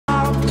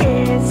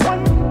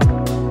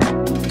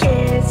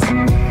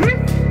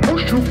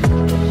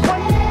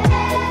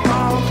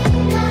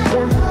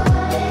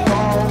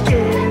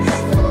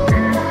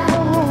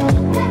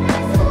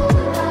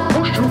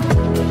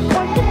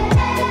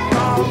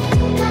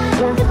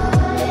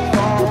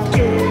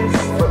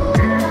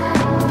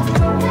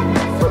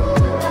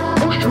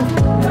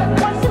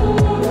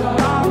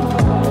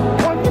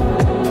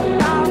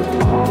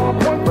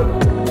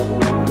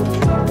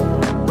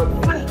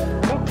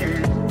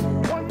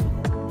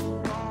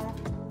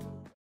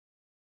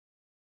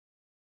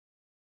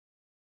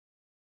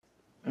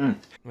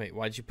Wait,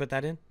 why'd you put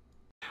that in?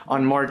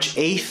 On March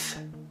 8th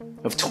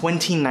of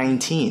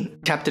 2019,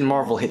 Captain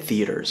Marvel hit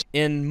theaters.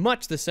 In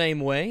much the same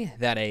way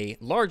that a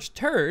large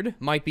turd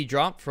might be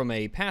dropped from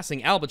a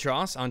passing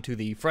albatross onto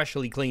the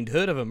freshly cleaned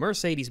hood of a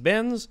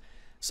Mercedes-Benz,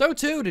 so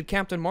too did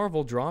Captain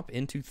Marvel drop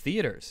into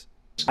theaters.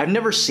 I've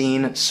never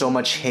seen so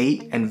much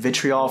hate and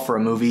vitriol for a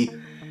movie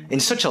in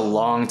such a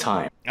long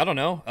time. I don't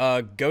know,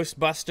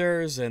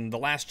 Ghostbusters and The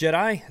Last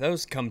Jedi,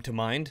 those come to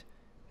mind.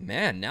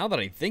 Man, now that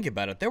I think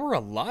about it, there were a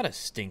lot of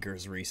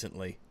stinkers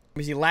recently.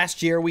 You see,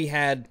 last year we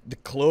had the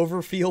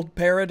Cloverfield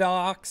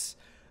Paradox,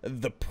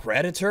 The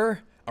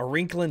Predator, A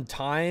Wrinkle in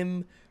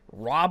Time,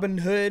 Robin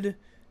Hood,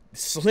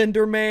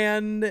 Slender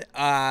Man,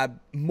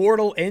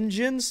 Mortal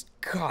Engines.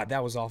 God,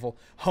 that was awful.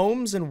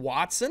 Holmes and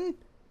Watson.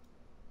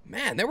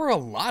 Man, there were a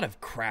lot of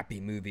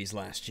crappy movies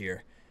last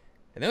year.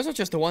 And those are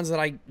just the ones that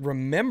I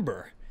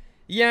remember.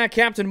 Yeah,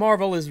 Captain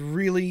Marvel is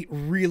really,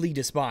 really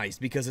despised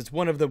because it's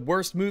one of the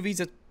worst movies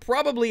that's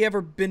probably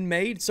ever been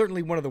made.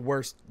 Certainly one of the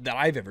worst that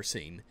I've ever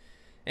seen.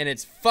 And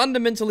it's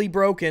fundamentally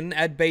broken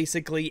at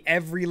basically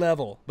every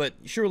level. But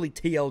surely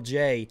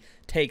TLJ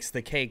takes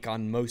the cake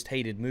on most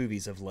hated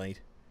movies of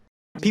late.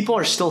 People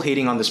are still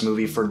hating on this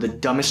movie for the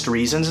dumbest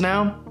reasons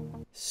now.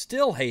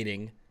 Still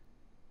hating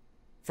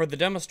for the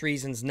dumbest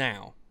reasons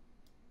now.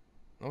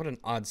 What an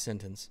odd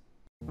sentence.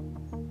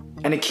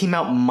 And it came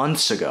out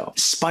months ago.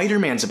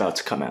 Spider-Man's about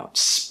to come out.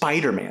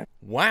 Spider-Man.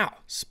 Wow,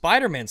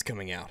 Spider-Man's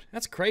coming out.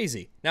 That's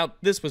crazy. Now,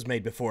 this was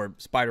made before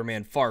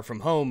Spider-Man Far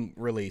From Home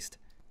released.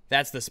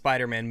 That's the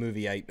Spider-Man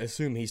movie I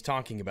assume he's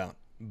talking about.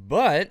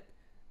 But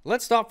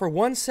let's stop for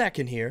 1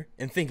 second here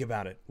and think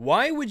about it.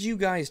 Why would you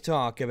guys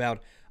talk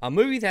about a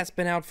movie that's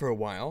been out for a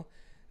while,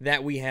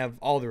 that we have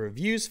all the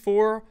reviews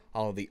for,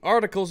 all of the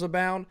articles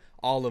about,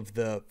 all of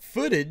the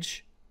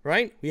footage,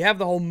 right? We have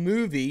the whole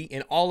movie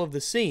and all of the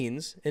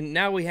scenes, and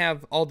now we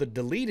have all the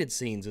deleted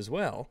scenes as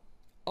well.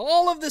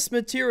 All of this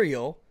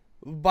material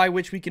by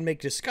which we can make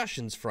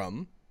discussions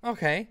from.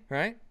 Okay,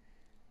 right?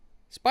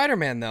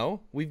 Spider-Man,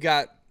 though, we've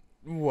got,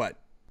 what?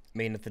 I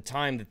mean, at the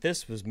time that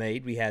this was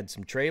made, we had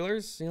some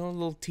trailers, you know,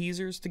 little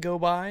teasers to go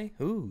by.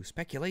 Ooh,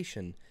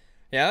 speculation.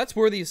 Yeah, that's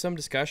worthy of some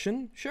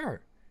discussion,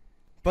 sure.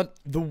 But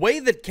the way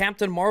that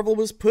Captain Marvel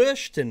was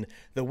pushed, and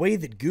the way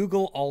that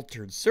Google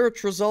altered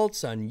search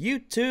results on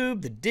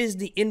YouTube, the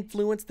Disney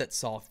influence that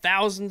saw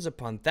thousands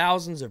upon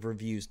thousands of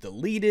reviews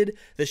deleted,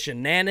 the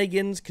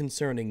shenanigans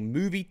concerning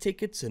movie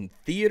tickets and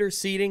theater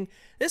seating,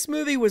 this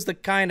movie was the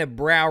kind of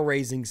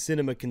brow-raising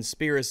cinema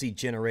conspiracy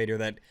generator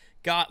that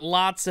got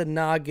lots of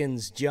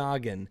noggins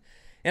jogging.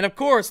 And of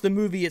course, the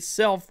movie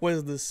itself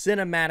was the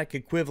cinematic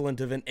equivalent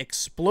of an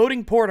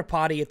exploding porta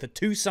potty at the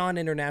Tucson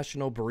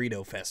International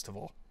Burrito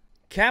Festival.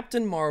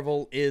 Captain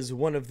Marvel is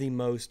one of the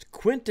most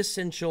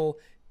quintessential,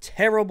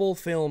 terrible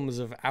films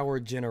of our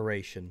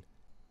generation.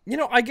 You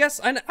know, I guess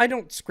I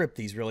don't script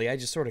these really, I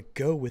just sort of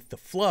go with the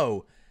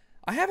flow.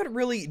 I haven't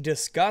really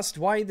discussed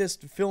why this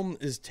film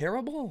is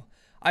terrible.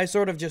 I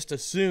sort of just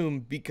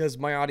assume, because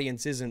my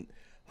audience isn't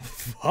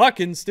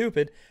fucking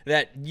stupid,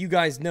 that you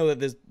guys know that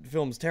this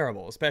film's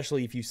terrible,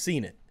 especially if you've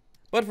seen it.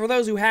 But for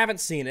those who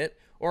haven't seen it,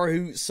 or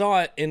who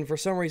saw it and for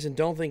some reason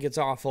don't think it's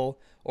awful,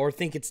 or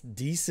think it's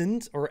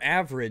decent or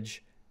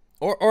average,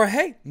 or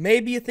hey,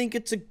 maybe you think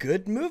it's a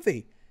good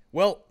movie.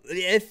 Well,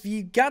 if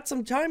you got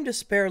some time to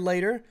spare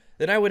later,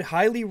 then I would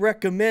highly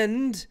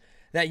recommend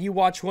that you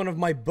watch one of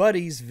my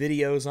buddy's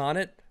videos on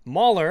it,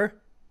 Mauler.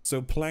 So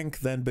Planck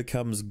then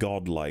becomes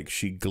godlike.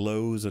 She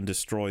glows and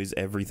destroys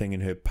everything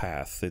in her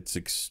path. It's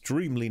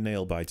extremely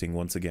nail-biting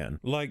once again.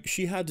 Like,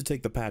 she had to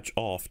take the patch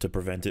off to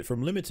prevent it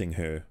from limiting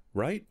her,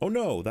 right? Oh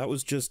no, that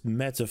was just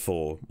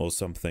metaphor or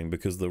something,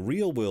 because the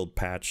real-world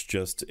patch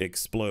just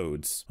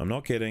explodes. I'm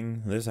not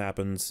kidding, this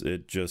happens,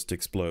 it just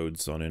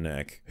explodes on her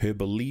neck. Her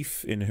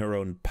belief in her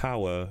own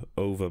power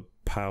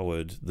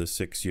overpowered the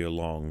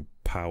 6-year-long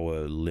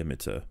power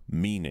limiter,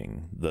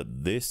 meaning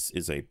that this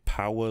is a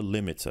power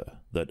limiter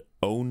that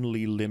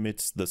only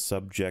limits the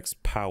subject's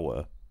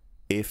power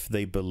if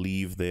they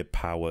believe their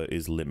power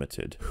is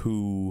limited.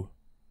 Who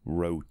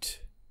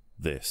wrote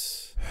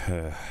this?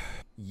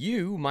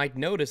 You might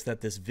notice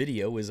that this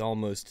video is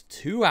almost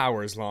 2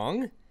 hours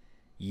long.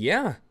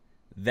 Yeah,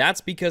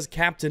 that's because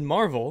Captain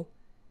Marvel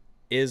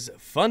is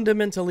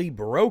fundamentally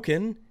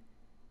broken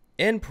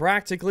in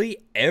practically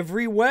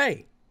every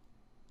way.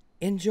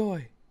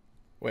 Enjoy.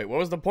 Wait, what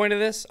was the point of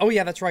this? Oh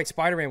yeah, that's right,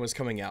 Spider-Man was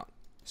coming out.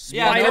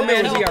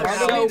 Spider-Man, we are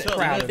so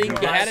proud of you.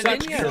 You had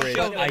it in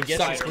you. I guess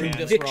I proved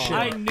this wrong.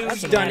 I knew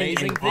That's you an were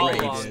amazing all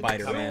thing, along.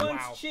 Spider-Man.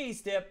 Everyone's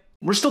cheese dip.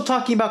 We're still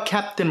talking about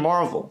Captain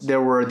Marvel.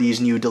 There were these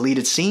new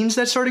deleted scenes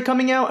that started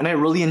coming out, and I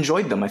really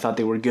enjoyed them. I thought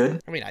they were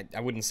good. I mean, I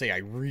wouldn't say I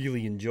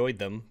really enjoyed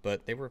them,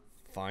 but they were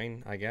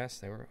fine, I guess.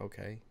 They were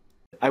okay.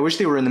 I wish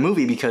they were in the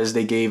movie because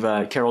they gave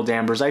Carol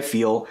Danvers, I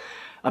feel,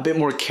 a bit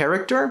more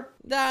character.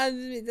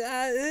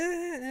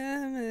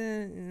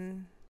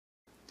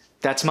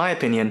 That's my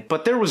opinion.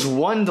 But there was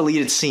one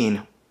deleted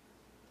scene.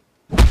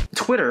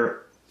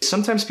 Twitter,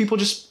 sometimes people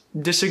just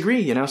disagree,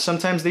 you know?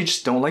 Sometimes they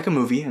just don't like a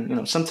movie, and, you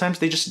know, sometimes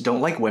they just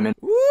don't like women.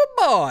 Ooh,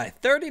 boy,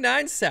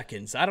 39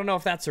 seconds. I don't know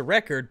if that's a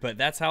record, but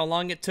that's how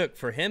long it took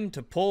for him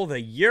to pull the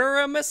 "You're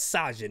a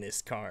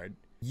misogynist" card.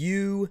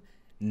 You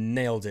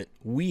nailed it.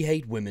 We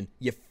hate women.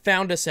 You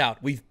found us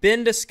out. We've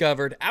been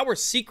discovered. Our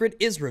secret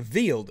is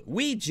revealed.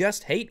 We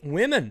just hate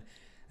women.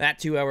 That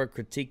 2-hour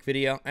critique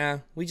video,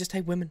 we just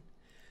hate women.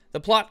 The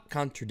plot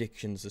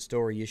contradictions, the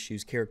story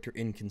issues, character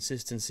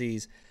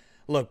inconsistencies.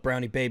 Look,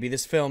 Brownie baby,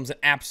 this film's an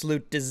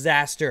absolute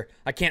disaster.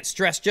 I can't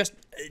stress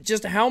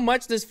just how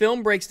much this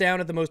film breaks down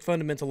at the most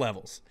fundamental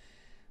levels.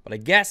 But I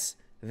guess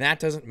that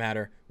doesn't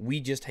matter. We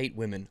just hate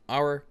women.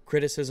 Our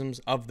criticisms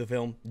of the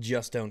film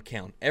just don't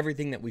count.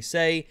 Everything that we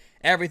say,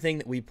 everything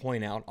that we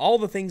point out, all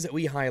the things that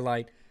we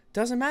highlight,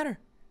 doesn't matter.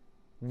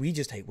 We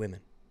just hate women.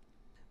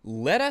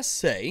 Let us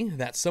say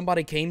that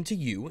somebody came to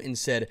you and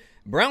said,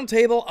 "Brown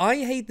Table, I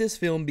hate this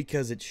film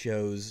because it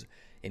shows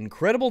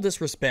incredible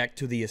disrespect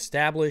to the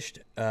established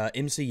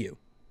MCU.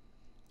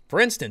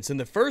 For instance, in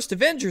the first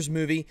Avengers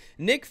movie,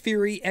 Nick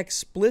Fury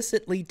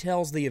explicitly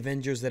tells the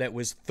Avengers that it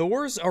was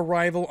Thor's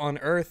arrival on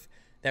Earth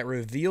that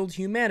revealed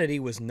humanity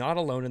was not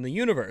alone in the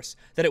universe,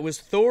 that it was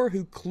Thor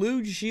who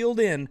clued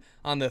S.H.I.E.L.D. in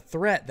on the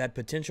threat that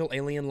potential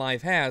alien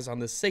life has on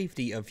the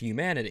safety of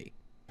humanity."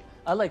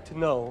 I'd like to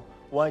know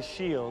why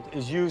S.H.I.E.L.D.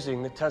 is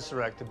using the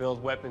Tesseract to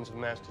build weapons of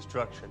mass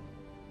destruction.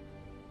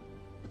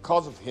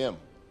 Because of him.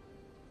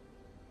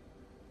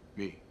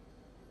 Me.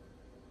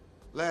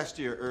 Last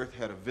year, Earth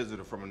had a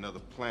visitor from another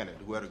planet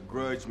who had a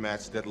grudge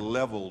match that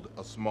leveled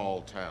a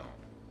small town.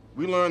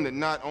 We learned that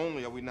not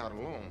only are we not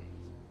alone,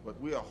 but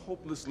we are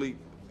hopelessly,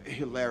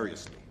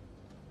 hilariously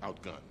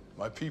outgunned.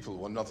 My people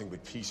want nothing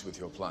but peace with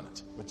your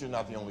planet. But you're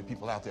not the only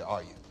people out there,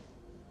 are you?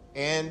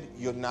 And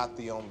you're not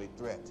the only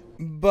threat.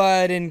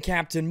 But in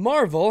Captain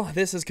Marvel,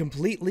 this is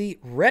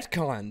completely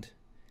retconned.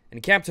 In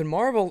Captain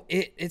Marvel,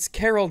 it's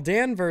Carol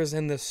Danvers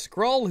and the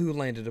Skrull who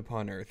landed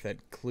upon Earth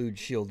that clued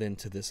S.H.I.E.L.D.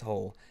 into this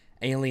whole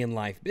alien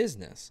life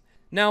business.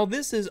 Now,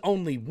 this is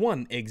only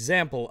one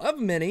example of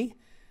many,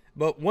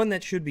 but one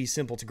that should be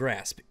simple to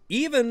grasp,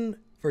 even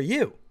for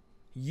you.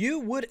 You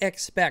would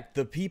expect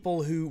the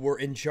people who were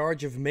in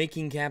charge of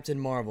making Captain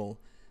Marvel,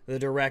 the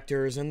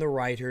directors and the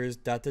writers,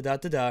 that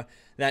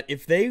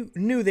if they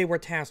knew they were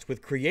tasked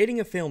with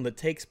creating a film that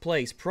takes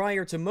place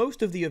prior to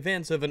most of the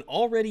events of an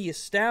already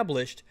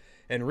established,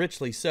 and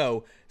richly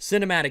so,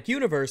 cinematic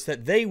universe,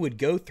 that they would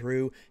go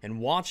through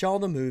and watch all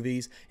the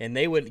movies, and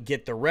they would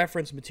get the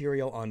reference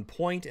material on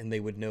point, and they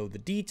would know the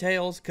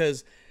details,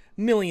 because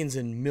millions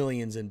and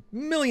millions and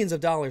millions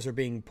of dollars are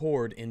being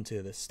poured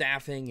into the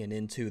staffing and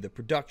into the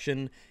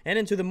production and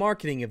into the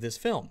marketing of this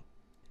film.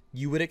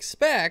 You would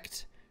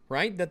expect,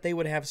 right, that they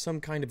would have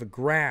some kind of a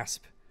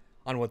grasp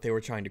on what they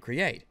were trying to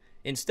create.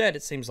 Instead,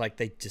 it seems like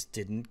they just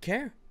didn't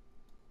care.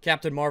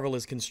 Captain Marvel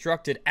is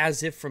constructed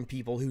as if from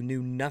people who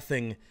knew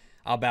nothing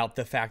about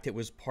the fact it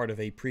was part of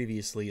a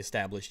previously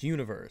established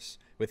universe,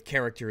 with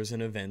characters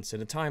and events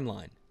and a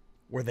timeline.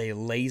 Were they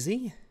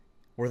lazy?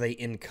 Were they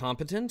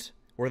incompetent?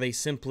 Were they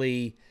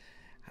simply...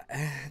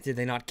 did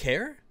they not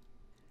care?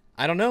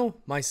 I don't know.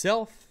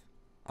 Myself,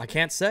 I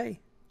can't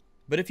say.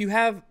 But if you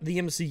have the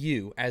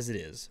MCU as it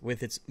is,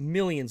 with its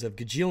millions of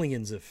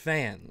gajillions of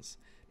fans,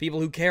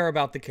 people who care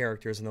about the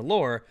characters and the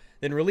lore,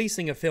 then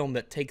releasing a film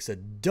that takes a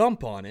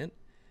dump on it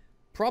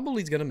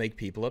probably is going to make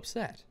people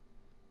upset.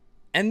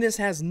 And this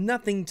has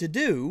nothing to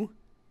do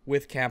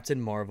with Captain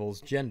Marvel's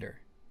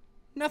gender.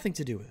 Nothing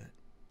to do with it.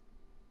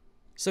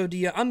 So do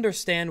you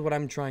understand what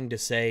I'm trying to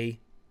say?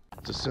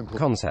 It's a simple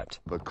concept,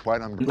 but quite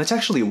Let's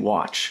actually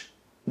watch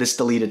this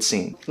deleted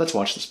scene. Let's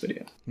watch this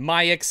video.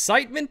 My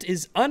excitement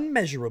is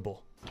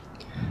unmeasurable.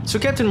 So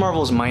Captain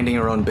Marvel is minding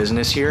her own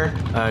business here,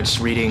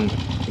 just reading,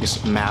 I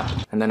guess, a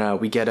map, and then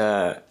we get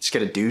a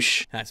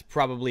douche. That's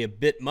probably a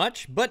bit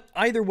much, but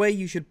either way,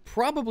 you should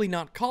probably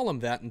not call him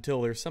that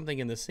until there's something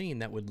in the scene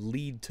that would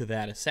lead to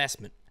that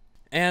assessment.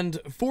 And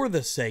for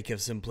the sake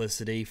of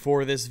simplicity,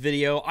 for this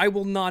video, I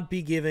will not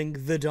be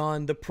giving the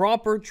Don the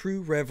proper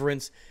true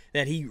reverence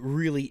that he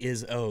really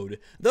is owed.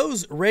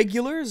 Those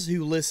regulars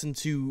who listen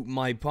to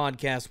my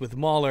podcast with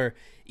Mahler,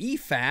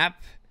 EFAP,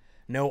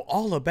 know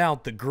all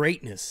about the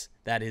greatness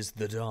that is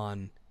the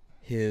Don.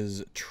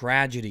 His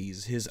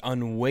tragedies, his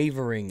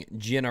unwavering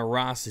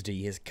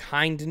generosity, his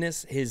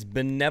kindness, his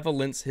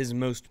benevolence, his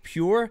most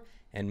pure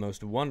and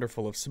most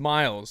wonderful of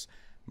smiles,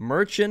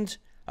 merchant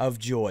of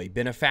joy,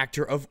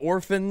 benefactor of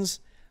orphans.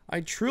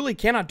 I truly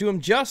cannot do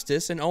him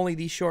justice in only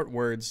these short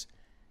words,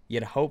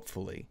 yet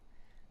hopefully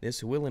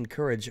this will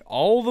encourage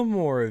all the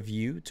more of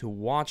you to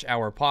watch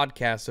our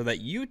podcast so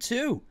that you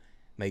too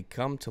may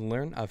come to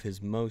learn of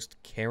his most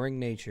caring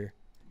nature.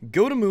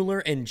 Go to Mueller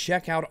and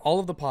check out all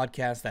of the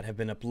podcasts that have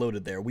been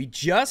uploaded there. We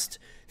just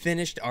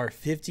finished our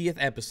 50th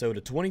episode,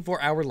 a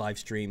 24-hour live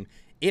stream.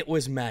 It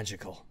was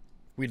magical.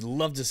 We'd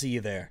love to see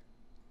you there.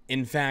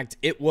 In fact,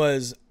 it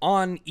was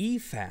on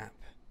EFAP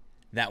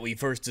that we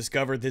first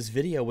discovered this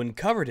video and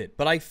covered it,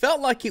 but I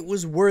felt like it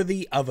was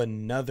worthy of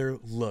another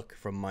look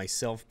from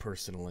myself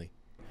personally.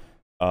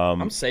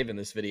 I'm saving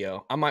this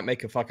video. I might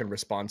make a fucking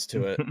response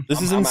to it.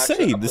 This is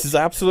insane. This is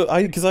absolute.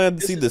 Because I hadn't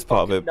seen this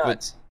part of it.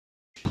 Nuts.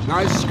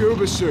 Nice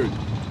scuba suit.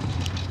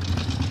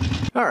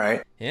 All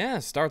right. Yeah,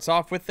 starts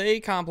off with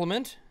a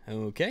compliment.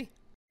 Okay.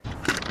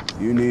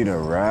 You need a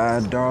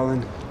ride,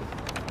 darling?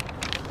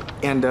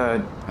 And,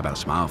 How about a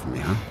smile from me,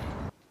 huh?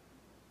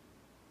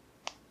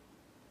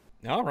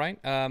 All right.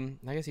 I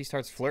guess he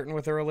starts flirting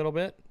with her a little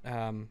bit.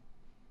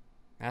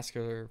 Ask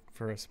her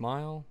for a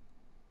smile.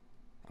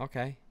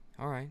 Okay.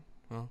 All right.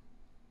 Well,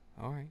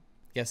 all right.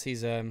 Guess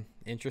he's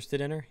interested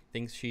in her.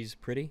 Thinks she's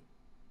pretty.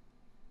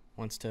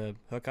 Wants to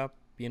hook up,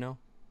 you know?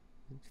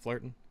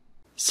 Flirting.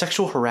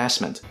 sexual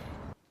harassment.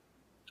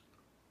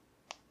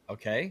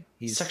 Okay.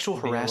 He's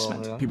Sexual being a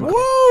harassment. little, People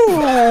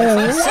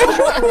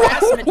Sexual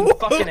harassment, you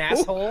fucking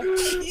asshole.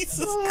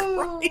 Jesus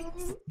Christ.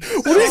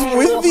 What is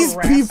with these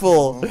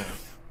people?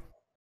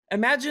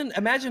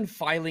 Imagine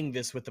filing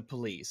this with the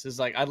police. It's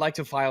like, I'd like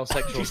to file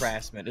sexual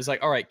harassment. It's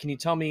like, all right, can you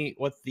tell me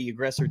what the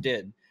aggressor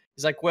did?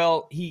 It's like,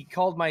 well, he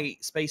called my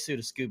spacesuit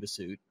a scuba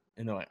suit.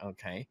 And they're like,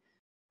 okay.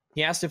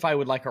 He asked if I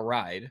would like a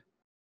ride.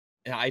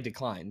 And I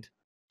declined.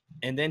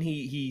 And then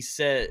he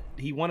said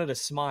he wanted a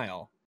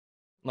smile.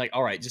 I'm like,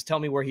 all right, just tell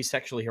me where he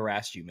sexually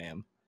harassed you,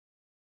 ma'am.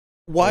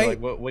 Why? Like,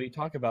 what do you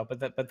talk about?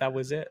 But that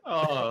was it.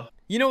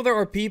 You know, there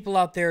are people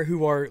out there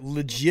who are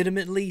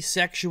legitimately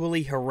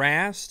sexually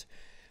harassed.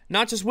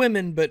 Not just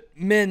women, but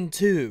men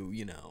too,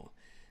 you know.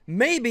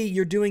 Maybe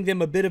you're doing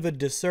them a bit of a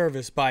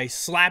disservice by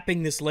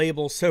slapping this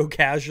label so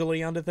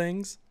casually onto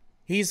things.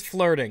 He's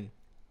flirting.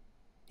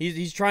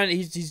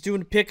 He's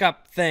doing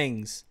pickup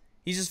things.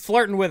 He's just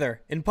flirting with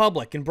her in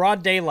public, in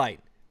broad daylight,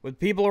 with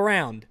people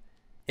around.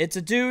 It's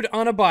a dude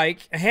on a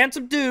bike, a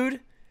handsome dude,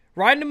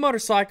 riding a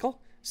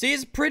motorcycle. See,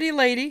 he's a pretty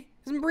lady.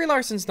 Brie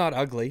Larson's not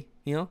ugly,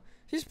 you know.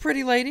 She's a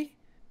pretty lady.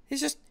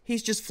 He's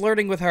just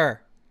flirting with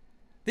her.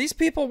 These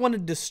people want to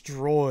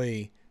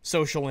destroy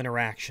social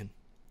interaction.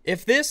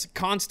 If this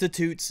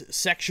constitutes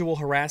sexual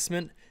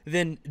harassment,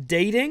 then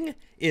dating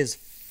is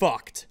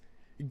fucked.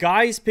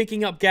 Guys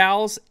picking up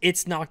gals,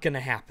 it's not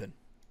gonna happen.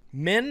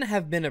 Men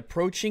have been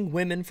approaching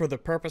women for the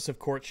purpose of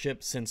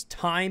courtship since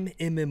time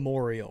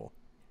immemorial.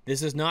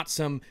 This is not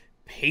some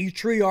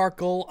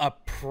patriarchal,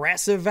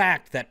 oppressive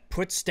act that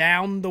puts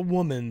down the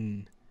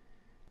woman.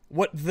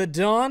 What the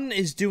Don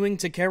is doing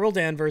to Carol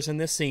Danvers in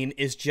this scene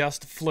is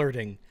just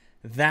flirting.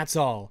 That's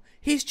all.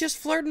 He's just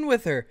flirting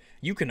with her.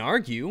 You can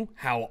argue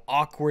how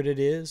awkward it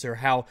is or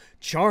how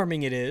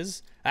charming it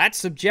is. That's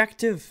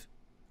subjective.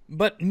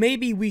 But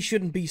maybe we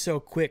shouldn't be so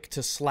quick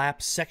to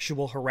slap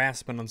sexual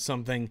harassment on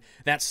something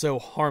that's so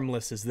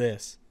harmless as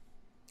this.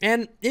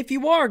 And if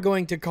you are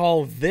going to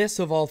call this,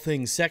 of all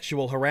things,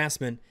 sexual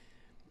harassment,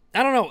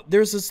 I don't know,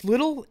 there's this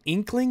little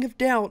inkling of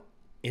doubt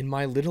in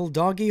my little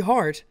doggy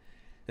heart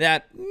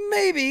that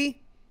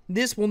maybe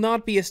this will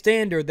not be a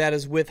standard that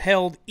is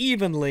withheld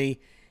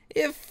evenly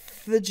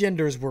if the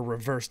genders were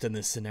reversed in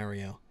this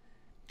scenario.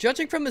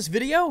 Judging from this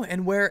video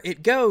and where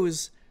it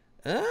goes,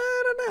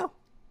 I don't know.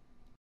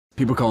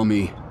 People call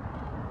me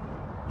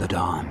the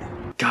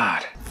Don.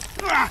 God.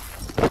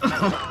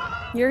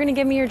 You're gonna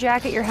give me your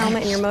jacket, your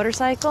helmet, and your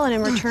motorcycle, and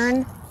in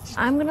return,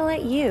 I'm gonna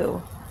let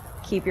you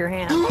keep your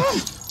hand.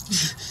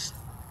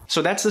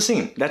 So that's the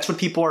scene. That's what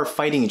people are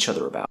fighting each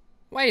other about.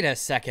 Wait a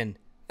second.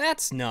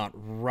 That's not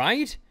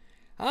right.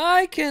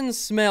 I can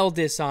smell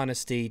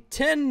dishonesty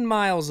 10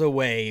 miles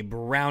away,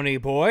 brownie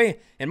boy,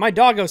 and my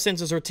doggo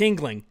senses are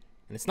tingling,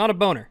 and it's not a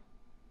boner.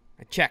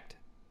 I checked.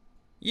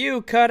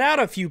 You cut out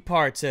a few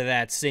parts of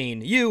that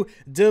scene. You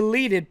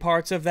deleted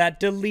parts of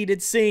that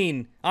deleted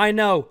scene. I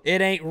know,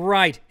 it ain't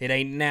right. It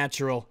ain't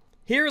natural.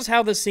 Here's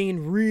how the scene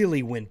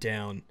really went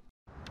down.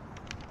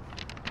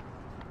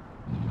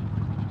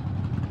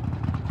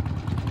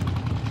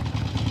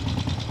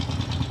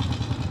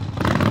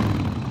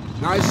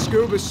 Nice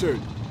scuba suit.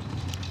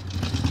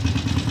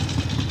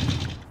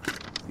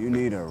 You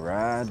need a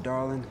ride,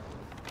 darling?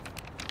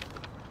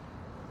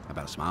 How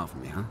about a smile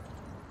from me, huh?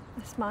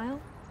 A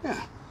smile?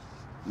 Yeah.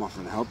 I'm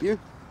offering to help you.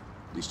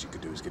 Least you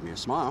could do is give me a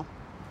smile.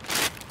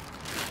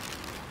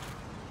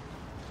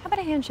 How about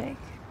a handshake?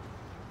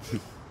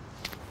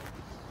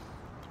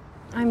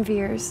 I'm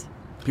Veers.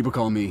 People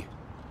call me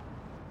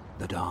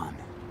the Don.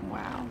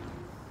 Wow.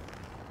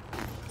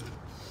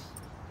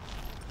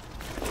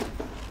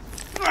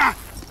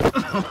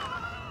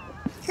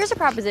 Here's a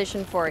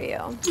proposition for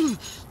you.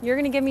 You're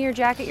gonna give me your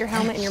jacket, your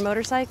helmet, and your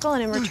motorcycle,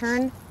 and in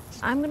return,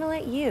 I'm gonna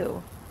let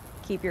you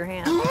keep your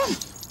hand.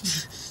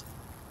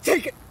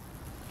 Take it!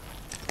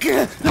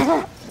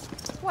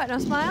 What, no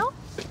smile?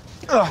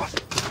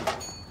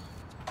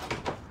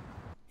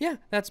 Yeah,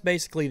 that's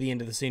basically the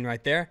end of the scene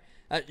right there.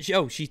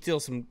 She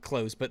steals some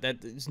clothes, but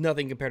that is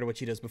nothing compared to what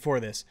she does before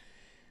this.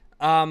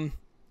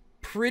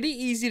 Pretty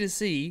easy to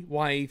see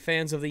why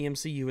fans of the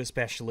MCU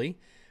especially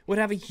would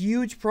have a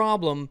huge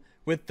problem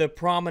with the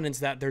prominence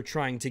that they're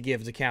trying to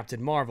give to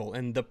Captain Marvel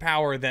and the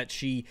power that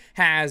she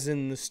has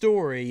in the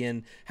story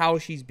and how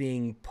she's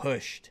being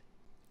pushed.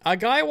 A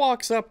guy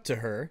walks up to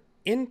her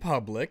in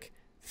public,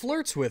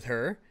 flirts with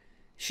her,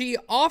 she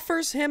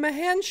offers him a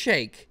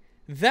handshake.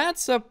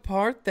 That's a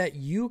part that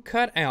you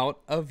cut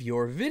out of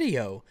your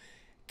video.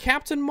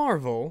 Captain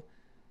Marvel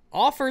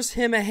offers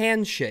him a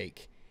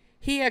handshake.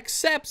 He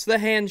accepts the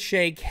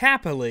handshake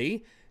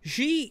happily.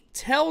 She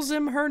tells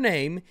him her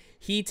name,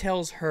 he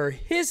tells her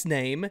his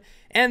name,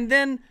 and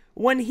then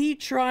when he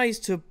tries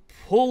to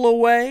pull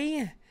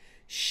away,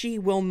 she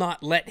will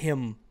not let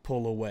him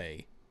pull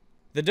away.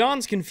 The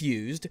Dawn's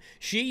confused.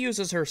 She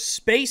uses her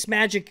space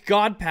magic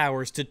god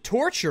powers to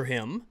torture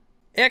him,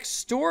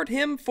 extort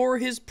him for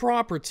his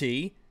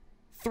property,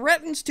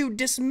 threatens to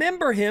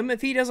dismember him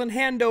if he doesn't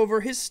hand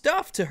over his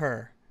stuff to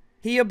her.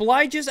 He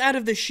obliges out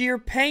of the sheer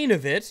pain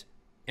of it,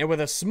 and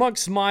with a smug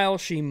smile,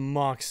 she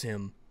mocks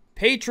him.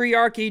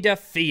 Patriarchy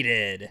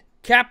defeated.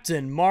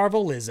 Captain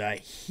Marvel is a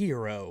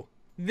hero.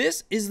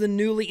 This is the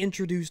newly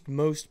introduced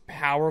most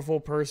powerful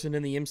person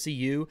in the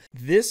MCU.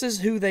 This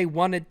is who they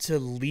wanted to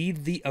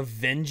lead the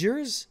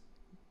Avengers?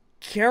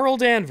 Carol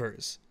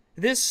Danvers,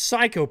 this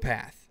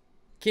psychopath.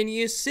 Can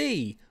you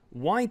see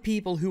why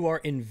people who are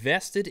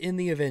invested in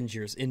the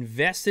Avengers,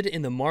 invested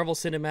in the Marvel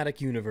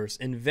Cinematic Universe,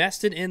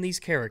 invested in these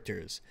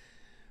characters,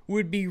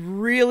 would be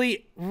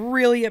really,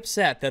 really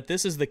upset that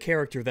this is the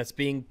character that's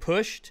being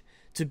pushed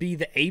to be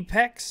the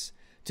apex,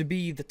 to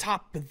be the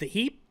top of the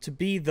heap, to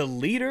be the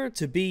leader,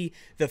 to be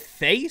the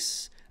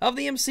face of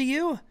the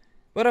MCU?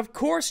 But of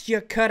course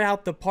you cut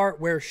out the part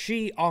where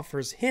she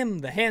offers him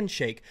the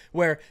handshake,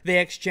 where they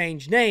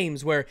exchange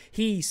names, where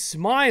he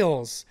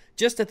smiles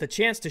just at the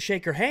chance to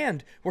shake her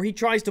hand, where he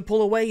tries to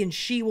pull away and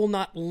she will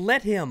not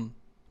let him.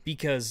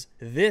 Because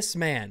this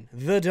man,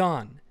 the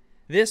Dawn,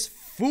 this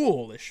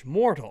foolish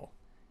mortal,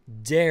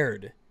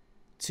 dared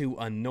to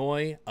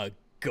annoy a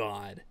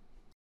god.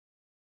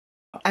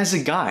 As a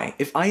guy,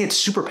 if I had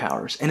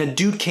superpowers and a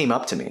dude came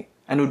up to me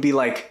and would be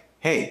like,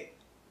 hey,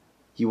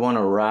 you want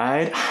to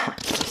ride?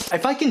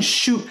 If I can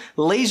shoot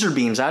laser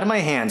beams out of my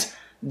hands,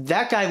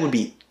 that guy would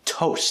be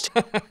toast.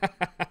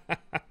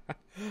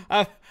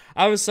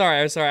 I was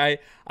sorry.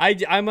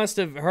 I must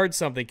have heard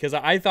something because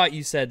I thought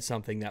you said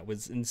something that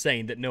was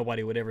insane that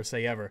nobody would ever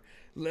say ever.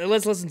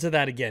 Let's listen to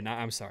that again.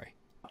 I'm sorry.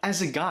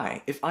 As a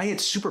guy, if I had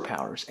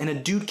superpowers and a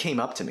dude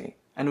came up to me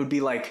and would be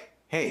like,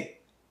 hey,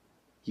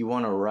 you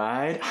want to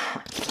ride?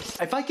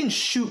 If I can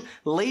shoot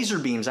laser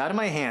beams out of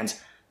my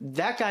hands,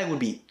 that guy would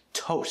be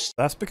toast.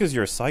 That's because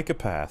you're a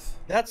psychopath.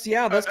 That's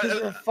because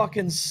you're a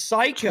fucking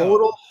psycho.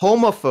 Total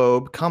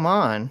homophobe. Come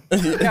on.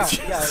 Yeah,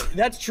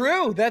 that's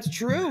true. That's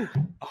true.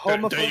 A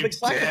homophobic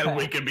psychopath.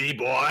 We can be,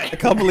 boy. I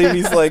can't believe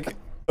he's like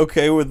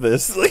okay with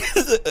this. Like,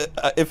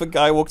 if a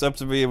guy walked up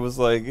to me and was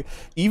like,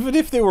 even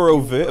if they were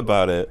overt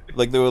about it,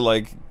 like they were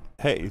like,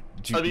 hey,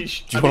 do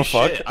you want to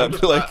fuck? I'd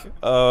be like,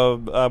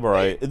 I'm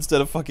alright.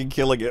 Instead of fucking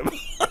killing him.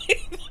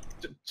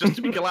 Just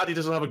to be glad he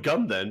doesn't have a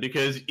gun then,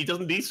 because he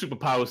doesn't need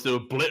superpowers to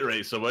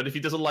obliterate someone. If he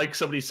doesn't like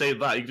somebody saying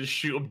that, he can just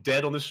shoot him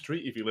dead on the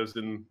street if he lives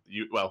in,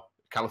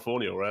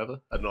 California or wherever.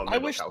 I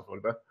wish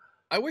California, but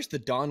I wish the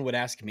Dawn would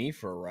ask me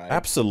for a ride.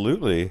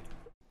 Absolutely.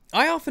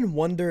 I often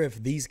wonder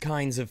if these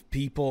kinds of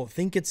people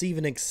think it's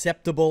even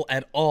acceptable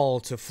at all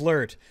to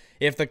flirt.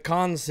 If the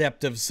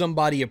concept of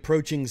somebody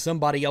approaching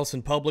somebody else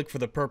in public for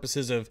the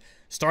purposes of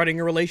starting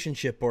a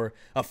relationship or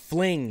a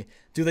fling,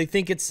 do they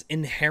think it's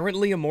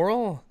inherently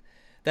immoral?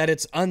 That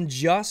it's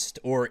unjust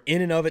or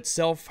in and of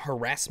itself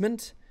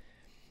harassment?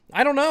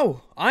 I don't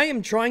know. I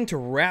am trying to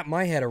wrap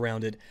my head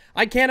around it.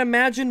 I can't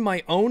imagine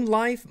my own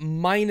life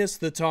minus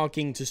the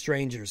talking to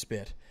strangers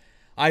bit.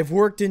 I've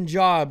worked in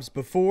jobs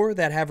before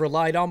that have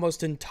relied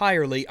almost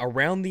entirely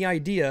around the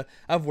idea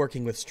of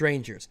working with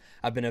strangers.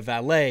 I've been a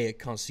valet, a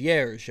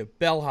concierge, a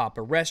bellhop,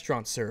 a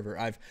restaurant server.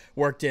 I've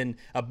worked in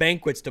a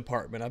banquets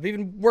department. I've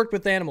even worked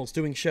with animals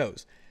doing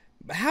shows.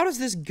 How does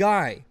this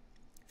guy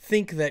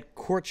think that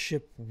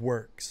courtship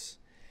works?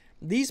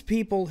 These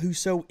people who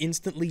so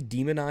instantly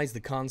demonize the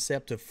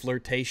concept of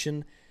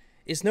flirtation,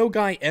 is no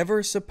guy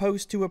ever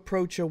supposed to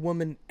approach a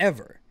woman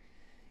ever?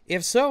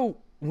 If so,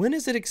 when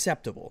is it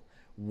acceptable?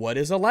 What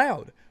is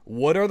allowed?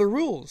 What are the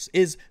rules?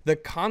 Is the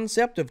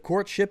concept of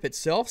courtship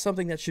itself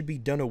something that should be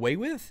done away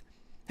with?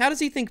 How does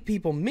he think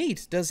people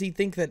meet? Does he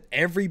think that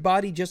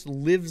everybody just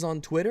lives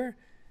on Twitter?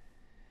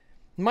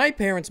 My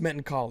parents met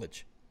in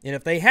college, and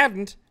if they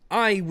hadn't,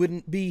 I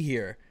wouldn't be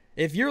here.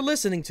 If you're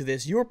listening to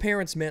this, your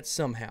parents met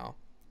somehow,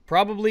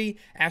 probably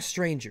as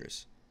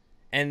strangers,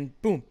 and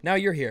boom, now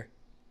you're here.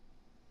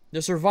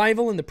 The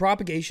survival and the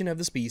propagation of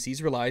the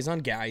species relies on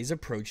guys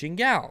approaching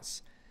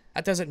gals.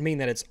 That doesn't mean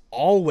that it's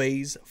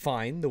always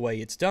fine the way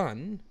it's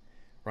done,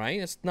 right?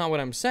 That's not what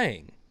I'm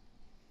saying.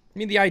 I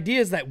mean, the idea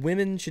is that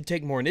women should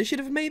take more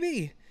initiative,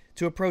 maybe,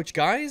 to approach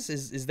guys.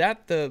 Is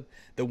that the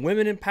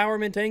women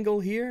empowerment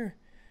angle here?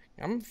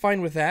 I'm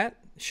fine with that.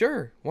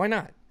 Sure, why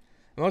not?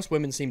 Most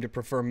women seem to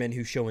prefer men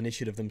who show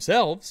initiative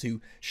themselves,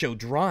 who show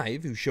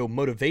drive, who show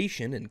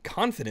motivation and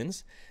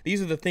confidence.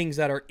 These are the things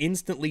that are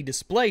instantly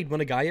displayed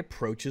when a guy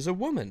approaches a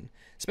woman,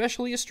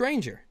 especially a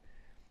stranger.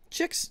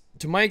 Chicks,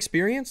 to my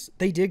experience,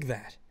 they dig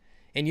that.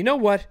 And you know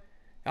what?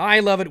 I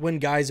love it when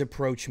guys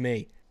approach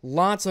me.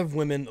 Lots of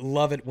women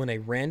love it when a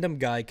random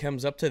guy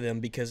comes up to them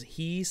because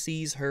he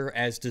sees her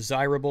as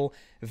desirable,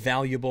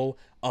 valuable,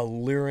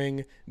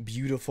 alluring,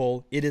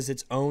 beautiful. It is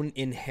its own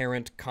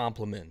inherent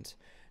compliment.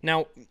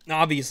 Now,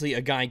 obviously,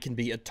 a guy can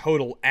be a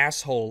total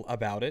asshole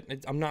about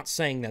it. I'm not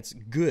saying that's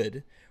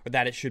good or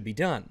that it should be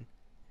done.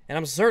 And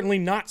I'm certainly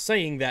not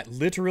saying that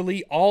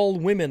literally all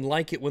women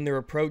like it when they're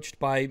approached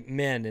by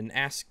men and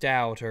asked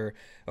out or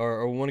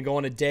want to go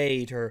on a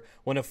date or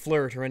want to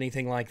flirt or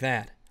anything like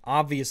that.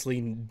 Obviously,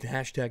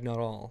 hashtag not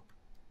all.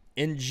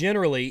 And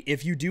generally,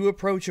 if you do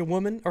approach a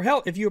woman, or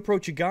hell, if you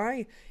approach a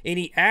guy and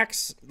he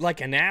acts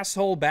like an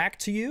asshole back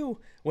to you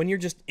when you're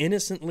just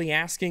innocently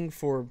asking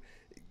for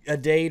a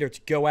date or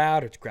to go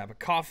out or to grab a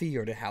coffee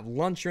or to have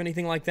lunch or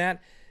anything like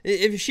that,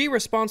 if she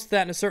responds to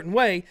that in a certain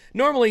way,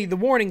 normally the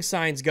warning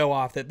signs go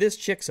off that this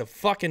chick's a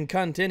fucking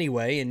cunt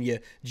anyway and you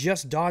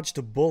just dodged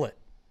a bullet.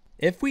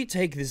 If we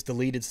take this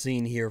deleted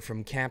scene here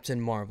from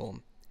Captain Marvel,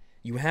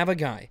 you have a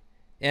guy,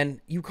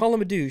 and you call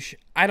him a douche.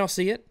 I don't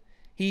see it.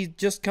 He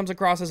just comes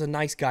across as a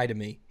nice guy to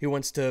me who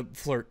wants to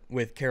flirt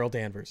with Carol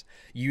Danvers.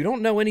 You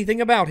don't know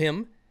anything about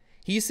him.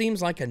 He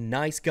seems like a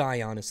nice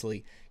guy,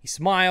 honestly. He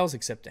smiles,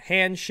 accepts a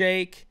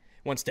handshake,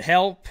 wants to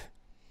help.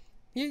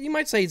 You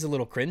might say he's a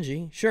little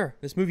cringy. Sure,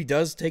 this movie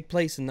does take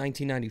place in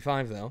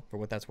 1995, though, for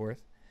what that's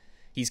worth.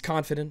 He's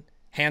confident,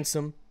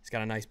 handsome, he's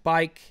got a nice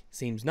bike,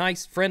 seems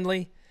nice,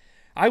 friendly.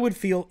 I would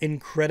feel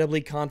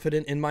incredibly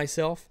confident in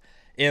myself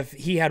if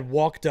he had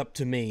walked up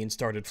to me and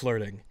started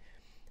flirting.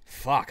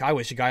 Fuck, I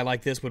wish a guy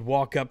like this would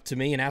walk up to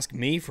me and ask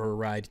me for a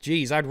ride.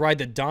 Jeez, I'd ride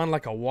the Don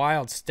like a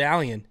wild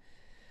stallion.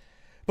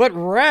 But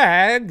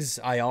Rags,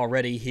 I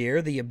already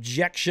hear the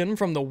objection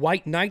from the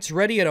White Knights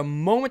ready at a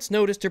moment's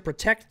notice to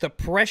protect the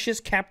precious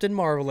Captain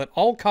Marvel at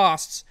all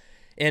costs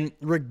and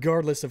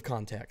regardless of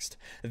context.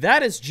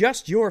 That is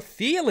just your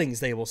feelings,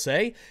 they will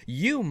say.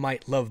 You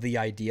might love the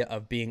idea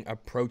of being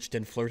approached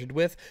and flirted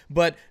with,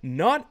 but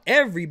not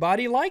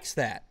everybody likes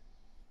that.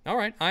 All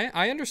right,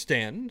 I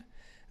understand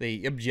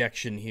the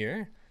objection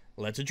here.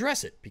 Let's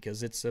address it,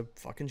 because it's a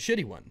fucking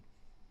shitty one.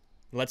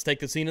 Let's take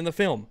the scene in the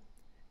film.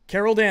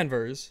 Carol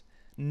Danvers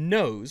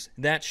knows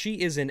that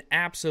she is in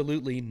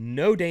absolutely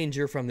no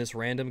danger from this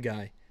random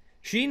guy.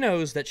 She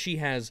knows that she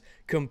has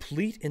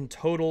complete and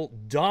total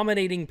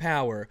dominating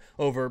power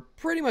over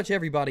pretty much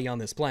everybody on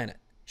this planet.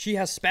 She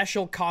has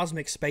special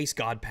cosmic space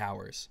god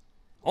powers.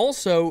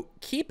 Also,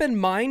 keep in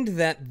mind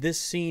that this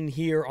scene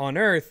here on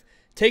Earth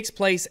takes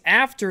place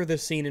after the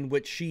scene in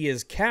which she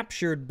is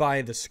captured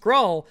by the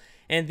Skrull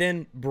and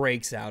then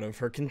breaks out of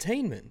her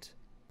containment.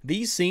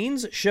 These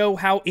scenes show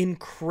how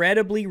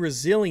incredibly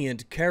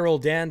resilient Carol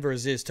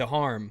Danvers is to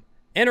harm.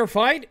 In her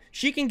fight,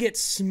 she can get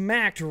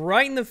smacked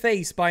right in the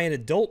face by an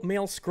adult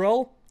male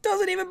Skrull.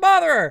 Doesn't even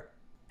bother her.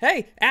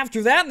 Hey,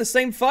 after that in the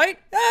same fight,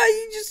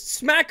 you just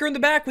smack her in the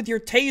back with your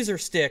taser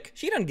stick.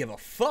 She doesn't give a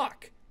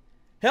fuck.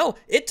 Hell,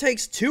 it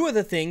takes two of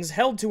the things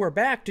held to her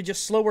back to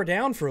just slow her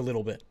down for a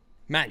little bit.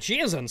 Man,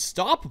 she is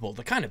unstoppable,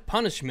 the kind of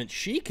punishment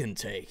she can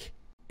take.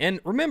 And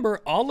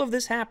remember, all of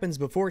this happens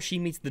before she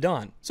meets the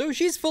Don, so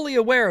she's fully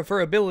aware of her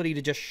ability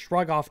to just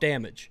shrug off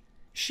damage.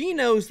 She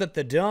knows that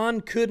the Don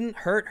couldn't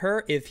hurt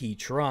her if he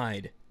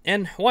tried.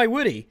 And why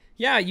would he?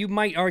 Yeah, you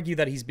might argue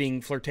that he's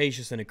being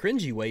flirtatious in a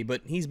cringy way,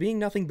 but he's being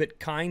nothing but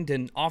kind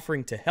and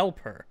offering to help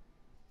her.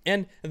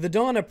 And the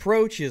Don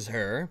approaches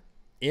her,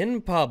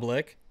 in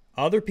public,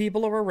 other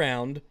people are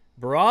around,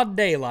 broad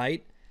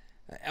daylight.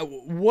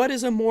 What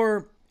is a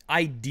more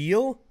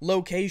ideal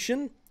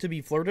location to be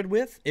flirted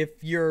with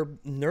if you're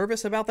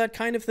nervous about that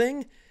kind of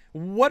thing?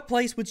 What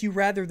place would you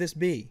rather this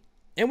be?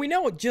 And we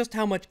know just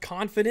how much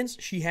confidence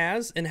she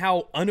has and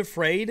how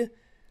unafraid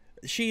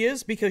she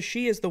is, because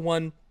she is the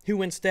one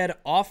who instead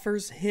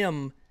offers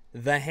him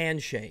the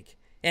handshake.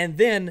 And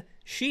then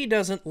she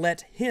doesn't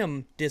let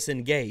him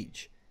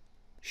disengage.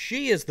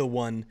 She is the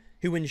one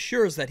who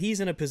ensures that he's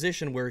in a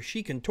position where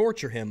she can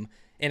torture him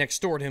and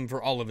extort him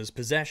for all of his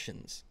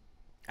possessions.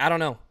 I don't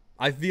know.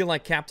 I feel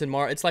like Captain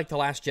Marvel, it's like The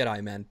Last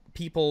Jedi, man.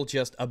 People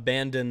just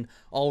abandon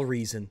all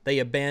reason. They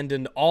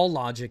abandon all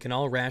logic and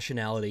all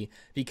rationality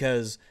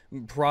because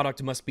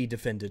product must be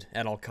defended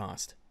at all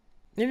cost.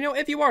 And you know,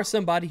 if you are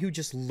somebody who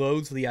just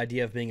loathes the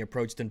idea of being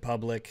approached in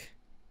public,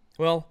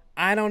 well,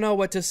 I don't know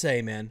what to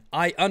say, man.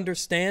 I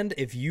understand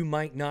if you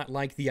might not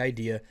like the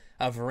idea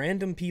of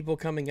random people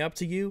coming up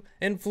to you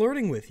and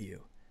flirting with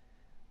you.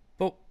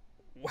 But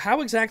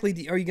how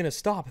exactly are you going to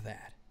stop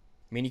that?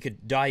 I mean, you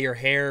could dye your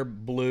hair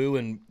blue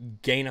and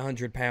gain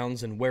 100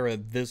 pounds and wear a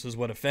 "This is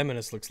what a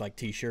feminist looks like"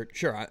 t-shirt.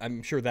 Sure,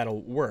 I'm sure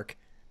that'll work.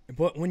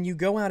 But when you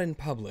go out in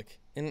public,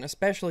 and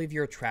especially if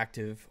you're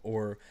attractive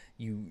or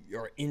you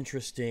are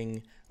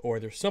interesting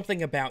or there's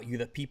something about you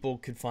that people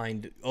could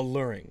find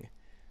alluring,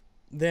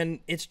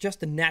 then it's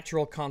just a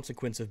natural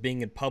consequence of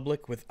being in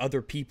public with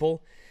other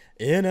people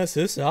in a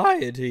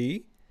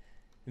society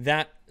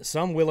that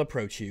some will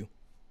approach you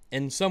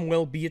and some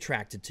will be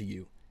attracted to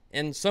you.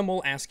 And some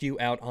will ask you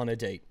out on a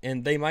date,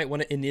 and they might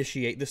want to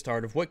initiate the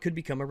start of what could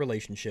become a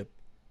relationship.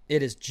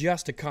 It is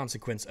just a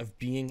consequence of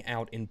being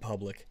out in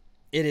public.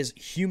 It is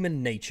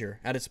human nature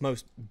at its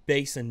most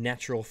base and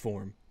natural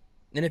form.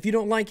 And if you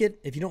don't like it,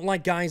 if you don't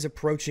like guys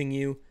approaching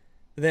you,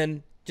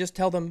 then just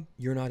tell them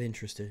you're not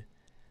interested.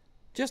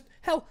 Just,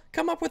 hell,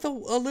 come up with a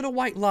little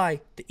white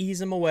lie to ease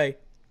them away.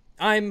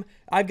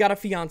 I've got a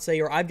fiance,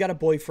 or I've got a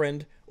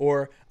boyfriend,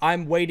 or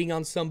I'm waiting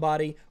on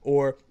somebody,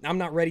 or I'm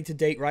not ready to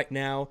date right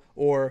now,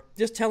 or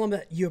just tell them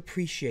that you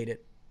appreciate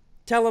it.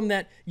 Tell them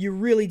that you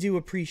really do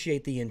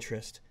appreciate the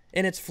interest,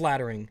 and it's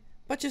flattering,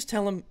 but just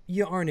tell them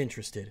you aren't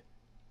interested.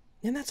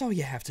 And that's all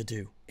you have to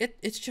do.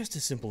 It's just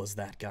as simple as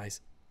that,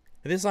 guys.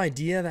 This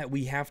idea that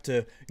we have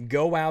to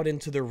go out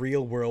into the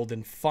real world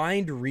and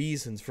find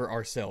reasons for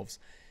ourselves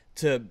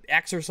to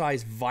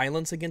exercise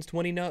violence against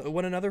one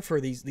another for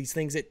these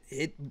things,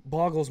 it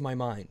boggles my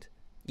mind.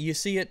 You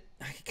see it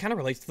kind of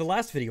relates to the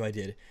last video I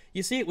did.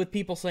 You see it with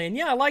people saying,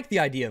 yeah, I like the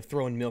idea of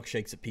throwing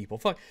milkshakes at people.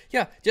 Fuck,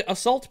 yeah,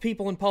 assault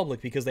people in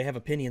public because they have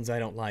opinions I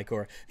don't like,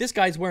 or this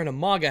guy's wearing a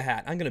MAGA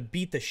hat, I'm gonna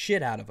beat the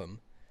shit out of him.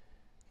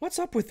 What's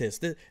up with this?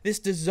 This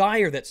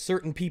desire that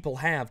certain people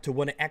have to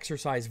want to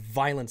exercise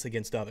violence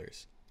against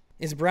others.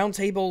 Is Brown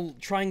Table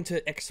trying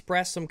to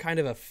express some kind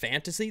of a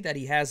fantasy that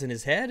he has in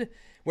his head,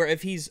 where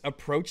if he's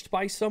approached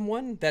by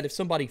someone, that if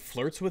somebody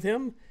flirts with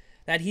him,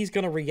 that he's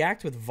going to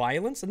react with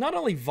violence? And not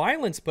only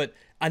violence, but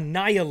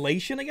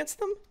annihilation against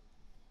them?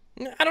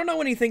 I don't know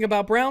anything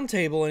about Brown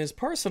Table in his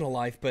personal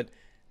life, but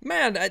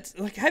man,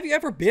 like, have you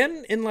ever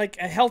been in like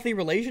a healthy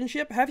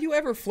relationship? Have you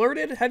ever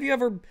flirted? Have you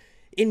ever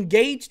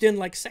engaged in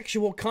like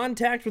sexual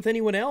contact with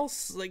anyone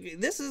else? Like,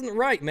 this isn't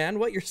right, man.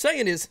 What you're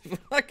saying is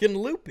fucking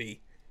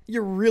loopy.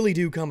 You really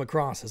do come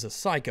across as a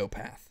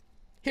psychopath.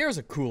 Here's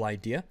a cool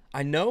idea.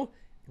 I know,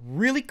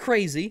 really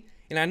crazy,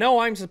 and I know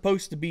I'm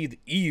supposed to be the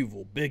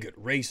evil, bigot,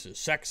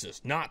 racist,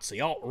 sexist, Nazi,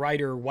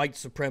 alt-righter, white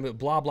supremacist,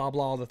 blah, blah,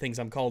 blah, all the things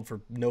I'm called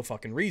for no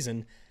fucking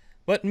reason,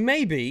 but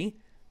maybe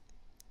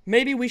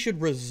we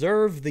should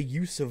reserve the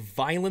use of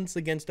violence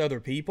against other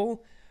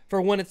people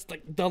for when it's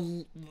like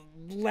the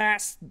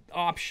last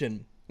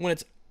option, when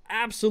it's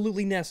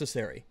absolutely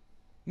necessary.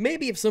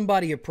 Maybe if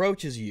somebody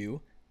approaches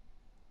you,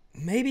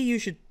 maybe you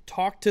should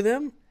talk to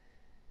them,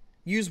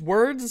 use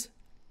words,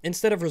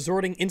 instead of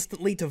resorting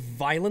instantly to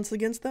violence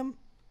against them.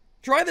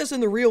 Try this in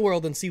the real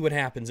world and see what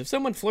happens. If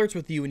someone flirts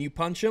with you and you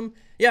punch them,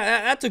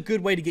 yeah, that's a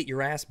good way to get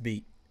your ass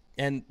beat,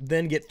 and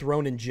then get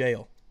thrown in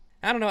jail.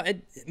 I don't know,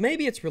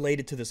 maybe it's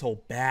related to this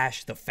whole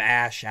bash the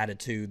fash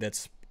attitude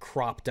that's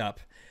cropped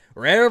up,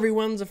 where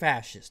everyone's a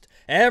fascist,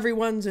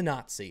 everyone's a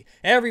Nazi,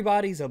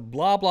 everybody's a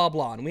blah, blah,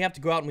 blah, and we have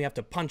to go out and we have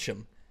to punch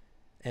them.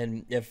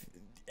 And if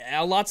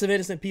lots of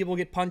innocent people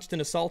get punched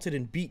and assaulted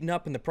and beaten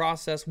up in the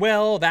process,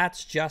 well,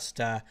 that's just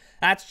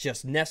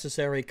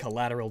necessary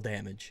collateral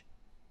damage.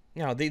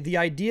 You know, the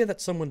idea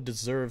that someone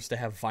deserves to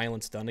have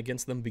violence done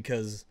against them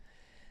because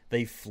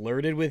they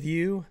flirted with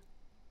you,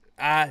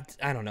 I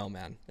don't know,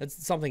 man.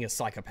 It's something a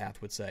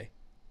psychopath would say.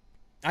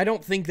 I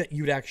don't think that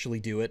you'd actually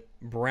do it,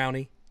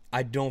 Brownie.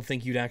 I don't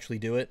think you'd actually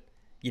do it.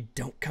 You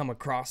don't come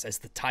across as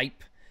the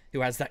type who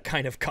has that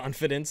kind of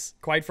confidence,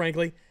 quite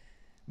frankly.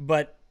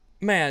 But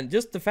man,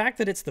 just the fact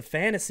that it's the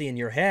fantasy in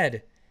your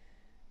head,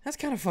 that's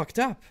kind of fucked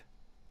up.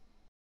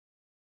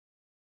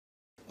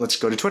 Let's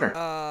go to Twitter.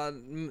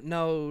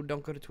 No,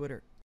 don't go to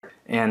Twitter.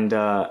 And,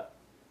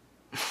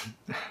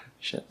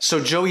 shit.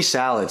 So Joey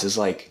Salads is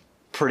like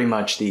pretty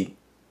much the...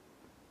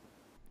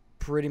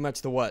 Pretty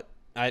much the what?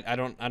 I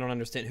don't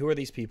understand. Who are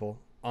these people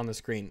on the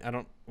screen?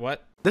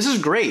 What? This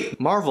is great.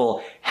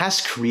 Marvel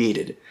has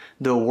created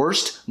the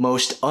worst,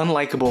 most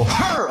unlikable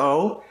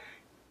hero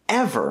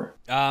ever.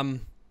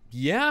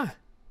 Yeah,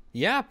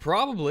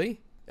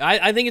 probably.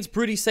 I think it's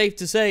pretty safe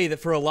to say that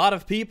for a lot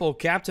of people,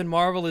 Captain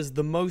Marvel is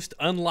the most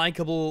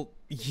unlikable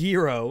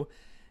hero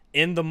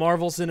in the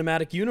Marvel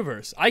Cinematic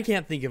Universe. I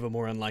can't think of a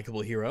more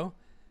unlikable hero.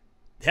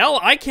 Hell,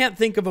 I can't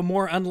think of a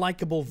more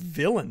unlikable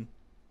villain.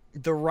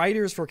 The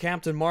writers for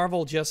Captain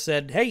Marvel just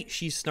said, hey,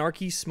 she's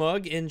snarky,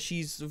 smug, and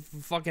she's a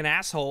fucking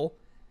asshole.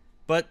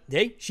 But,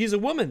 hey, she's a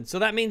woman, so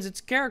that means it's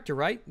character,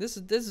 right? This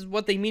is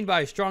what they mean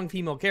by a strong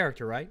female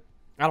character, right?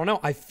 I don't know.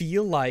 I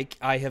feel like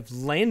I have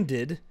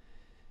landed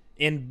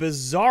in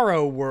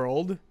Bizarro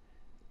World,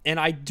 and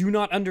I do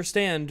not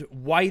understand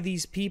why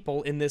these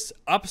people in this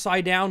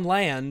upside-down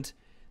land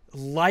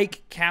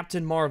like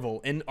Captain Marvel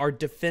and are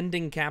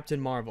defending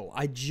Captain Marvel.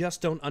 I just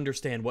don't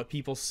understand what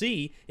people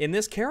see in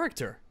this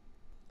character.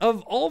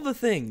 Of all the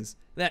things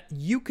that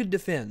you could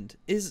defend,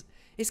 is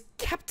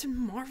Captain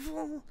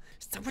Marvel?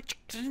 Is that what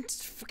you're going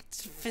to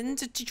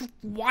defend? Did you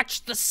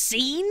watch the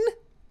scene?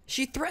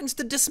 She threatens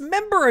to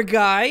dismember a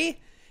guy,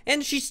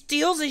 and she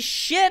steals his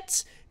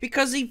shit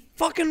because he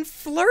fucking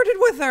flirted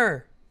with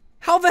her.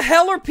 How the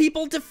hell are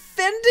people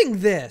defending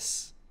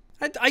this?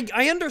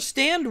 I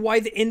understand why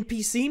the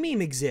NPC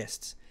meme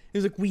exists.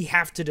 It's like, we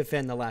have to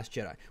defend The Last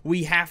Jedi.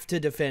 We have to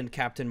defend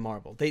Captain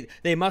Marvel.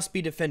 They must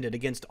be defended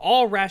against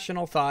all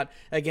rational thought,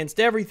 against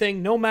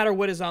everything, no matter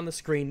what is on the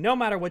screen, no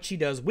matter what she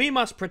does. We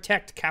must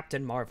protect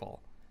Captain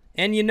Marvel.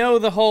 And you know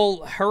the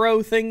whole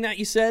hero thing that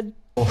you said?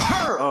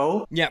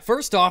 Hero? Yeah,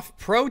 first off,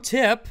 pro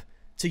tip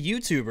to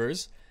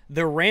YouTubers,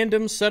 the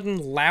random sudden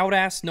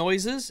loud-ass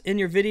noises in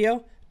your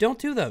video, don't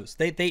do those.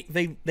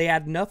 They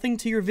add nothing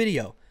to your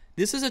video.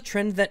 This is a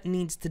trend that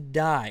needs to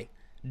die.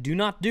 Do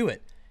not do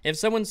it. If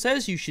someone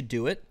says you should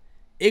do it,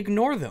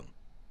 ignore them.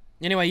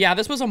 Anyway, yeah,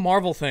 this was a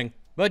Marvel thing.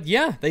 But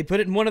yeah, they put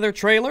it in one of their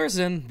trailers,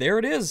 and there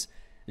it is.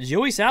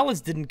 Joey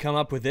Salads didn't come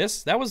up with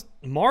this. That was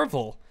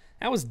Marvel.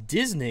 That was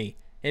Disney.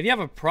 If you have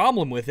a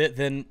problem with it,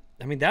 then,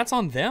 I mean, that's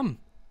on them.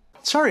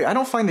 Sorry, I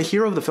don't find the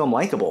hero of the film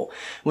likable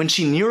when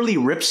she nearly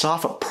rips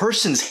off a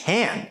person's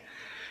hand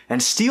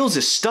and steals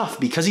his stuff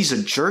because he's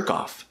a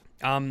jerk-off.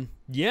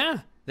 Yeah,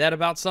 that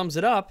about sums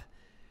it up.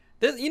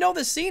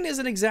 The scene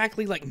isn't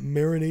exactly like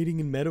marinating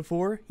in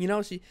metaphor.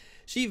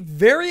 She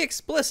very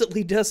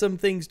explicitly does some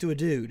things to a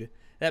dude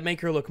that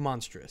make her look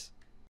monstrous.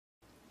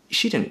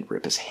 She didn't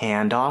rip his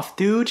hand off,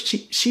 dude.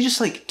 She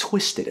just, like,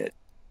 twisted it.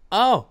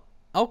 Oh,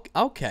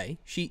 okay.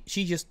 She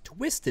just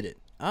twisted it.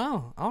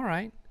 Oh, all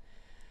right.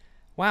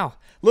 Wow.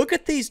 Look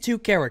at these two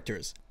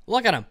characters.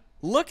 Look at them.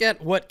 Look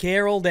at what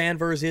Carol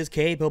Danvers is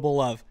capable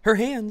of. Her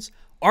hands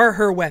are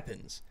her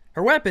weapons.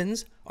 Her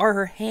weapons are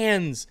her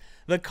hands.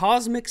 The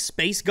cosmic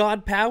space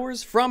god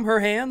powers from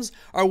her hands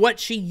are what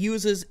she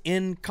uses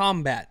in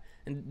combat.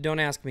 And don't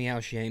ask me how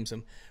she aims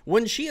them.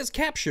 When she is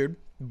captured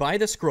by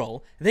the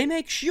Skrull, they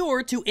make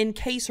sure to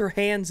encase her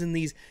hands in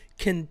these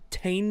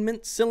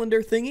containment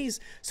cylinder thingies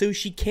so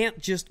she can't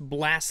just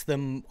blast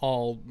them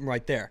all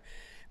right there.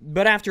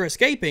 But after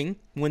escaping,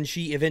 when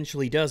she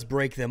eventually does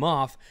break them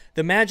off,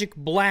 the magic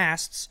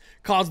blasts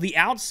cause the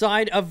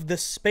outside of the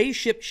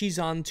spaceship she's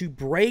on to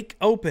break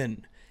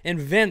open and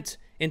vent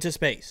into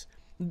space.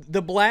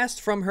 The blast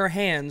from her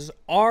hands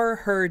are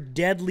her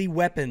deadly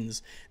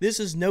weapons. This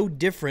is no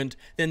different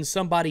than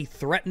somebody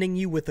threatening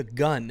you with a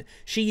gun.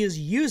 She is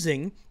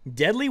using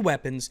deadly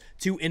weapons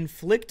to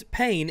inflict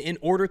pain in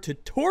order to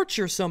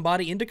torture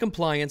somebody into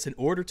compliance in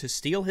order to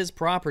steal his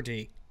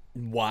property.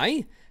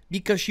 Why?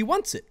 Because she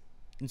wants it.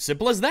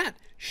 Simple as that.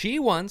 She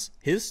wants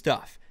his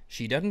stuff.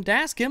 She doesn't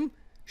ask him.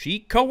 She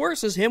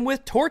coerces him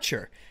with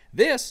torture.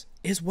 This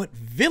is what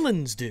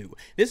villains do.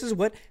 This is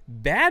what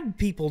bad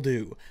people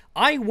do.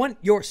 I want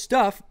your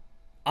stuff.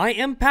 I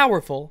am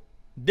powerful.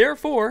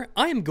 Therefore,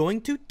 I am going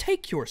to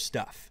take your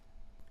stuff.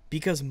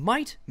 Because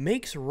might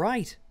makes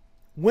right.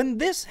 When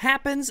this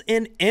happens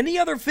in any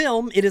other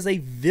film, it is a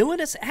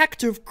villainous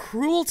act of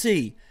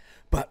cruelty.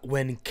 But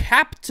when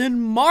Captain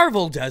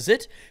Marvel does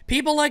it,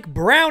 people like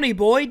Brownie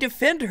Boy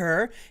defend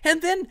her,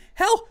 and then,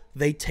 hell,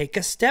 they take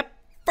a step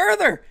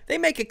further. They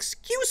make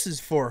excuses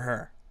for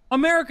her.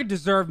 America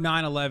deserved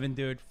 9/11,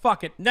 dude.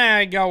 Fuck it.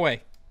 Nah, go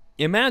away.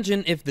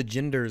 Imagine if the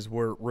genders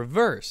were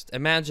reversed.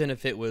 Imagine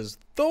if it was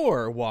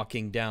Thor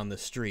walking down the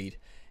street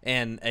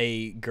and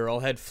a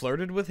girl had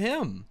flirted with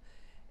him.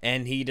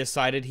 And he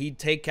decided he'd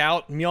take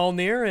out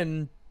Mjolnir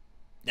and,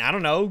 I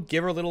don't know,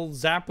 give her a little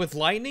zap with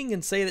lightning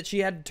and say that she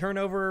had to turn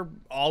over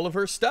all of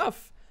her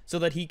stuff so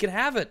that he could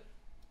have it.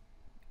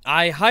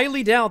 I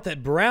highly doubt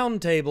that Brown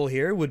Table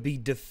here would be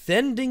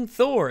defending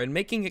Thor and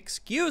making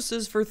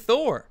excuses for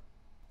Thor.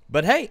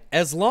 But hey,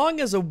 as long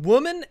as a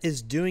woman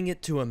is doing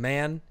it to a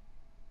man,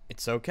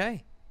 it's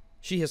okay.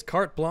 She has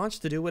carte blanche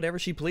to do whatever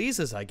she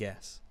pleases, I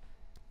guess.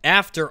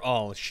 After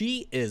all,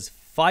 she is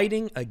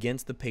fighting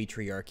against the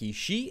patriarchy.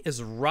 She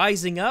is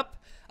rising up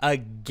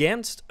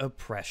against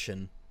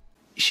oppression.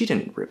 She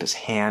didn't rip his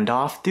hand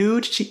off,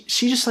 dude. She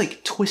just,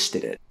 like,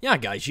 twisted it. Yeah,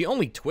 guys, she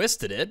only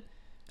twisted it.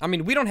 I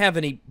mean, we don't have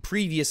any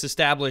previous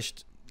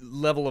established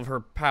level of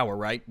her power,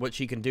 right? What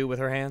she can do with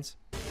her hands.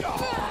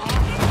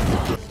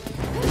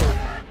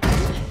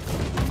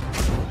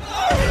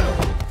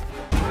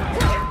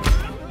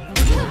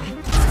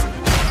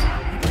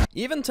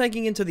 Even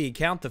taking into the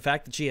account the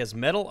fact that she has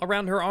metal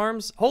around her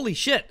arms, holy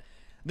shit.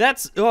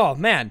 Oh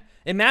man,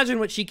 imagine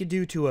what she could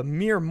do to a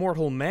mere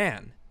mortal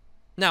man.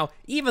 Now,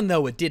 even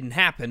though it didn't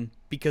happen,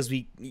 because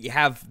we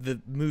have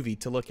the movie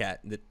to look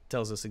at that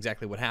tells us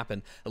exactly what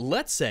happened,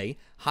 let's say,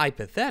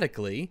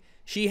 hypothetically,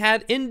 she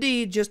had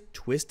indeed just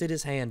twisted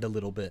his hand a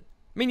little bit.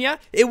 I mean, yeah,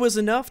 it was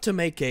enough to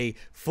make a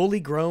fully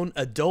grown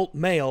adult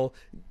male,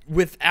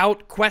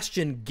 without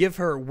question, give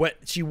her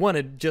what she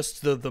wanted,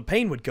 just the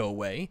pain would go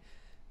away.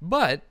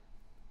 But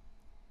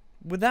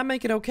would that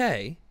make it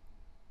okay?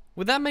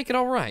 Would that make it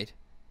all right?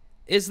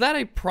 Is that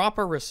a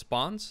proper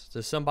response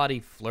to somebody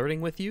flirting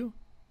with you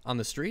on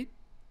the street?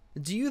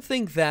 Do you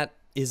think that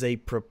is a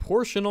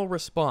proportional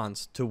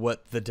response to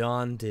what the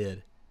Don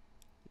did?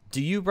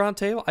 Do you, Brown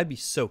Table? I'd be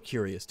so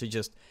curious to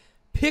just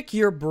pick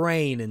your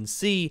brain and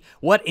see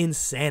what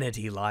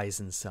insanity lies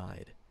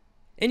inside.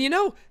 And you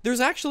know, there's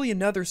actually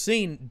another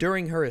scene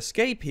during her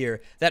escape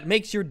here that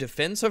makes your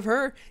defense of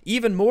her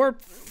even more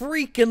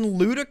freaking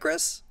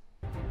ludicrous.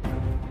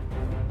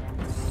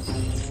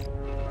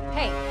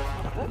 Hey.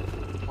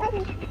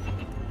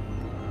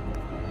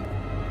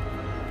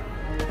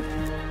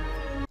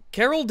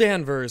 Carol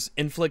Danvers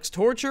inflicts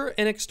torture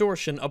and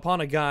extortion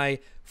upon a guy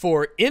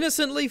for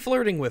innocently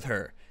flirting with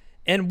her,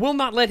 and will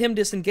not let him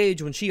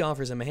disengage when she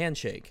offers him a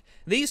handshake.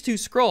 These two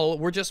Skrull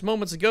were just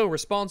moments ago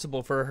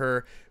responsible for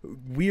her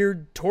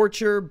weird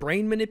torture,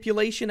 brain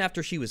manipulation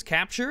after she was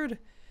captured,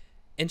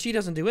 and she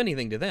doesn't do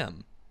anything to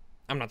them.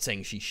 I'm not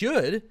saying she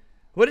should,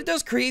 but it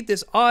does create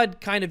this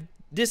odd kind of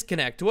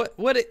disconnect. How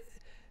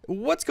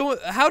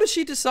does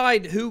she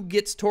decide who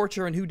gets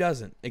torture and who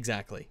doesn't,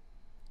 exactly?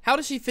 How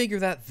does she figure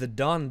that the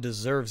Don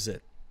deserves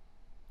it?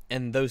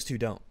 and those two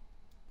don't.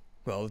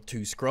 Well, the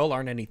two Skrull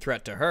aren't any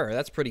threat to her,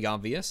 that's pretty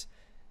obvious.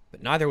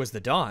 But neither was the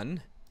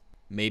Dawn.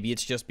 Maybe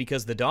it's just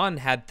because the Dawn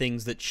had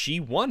things that she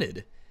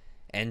wanted,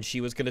 and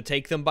she was going to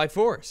take them by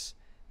force.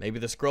 Maybe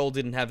the Skrull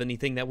didn't have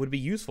anything that would be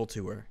useful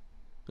to her.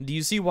 Do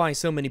you see why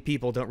so many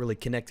people don't really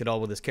connect at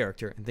all with this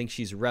character and think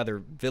she's rather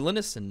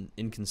villainous and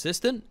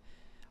inconsistent?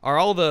 Are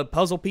all the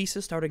puzzle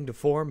pieces starting to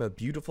form a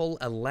beautiful,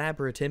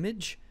 elaborate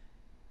image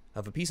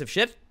of a piece of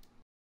shit?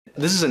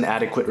 This is an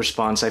adequate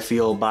response, I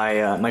feel,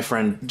 by my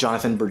friend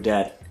Jonathan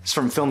Burdett. It's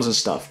from Films and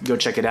Stuff. Go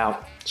check it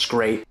out. It's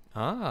great.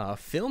 Ah, a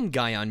film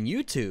guy on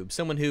YouTube,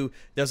 someone who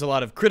does a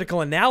lot of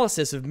critical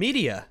analysis of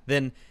media.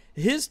 Then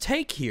his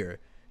take here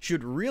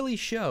should really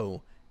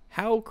show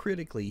how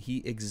critically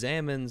he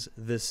examines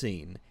the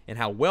scene and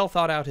how well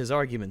thought out his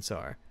arguments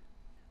are.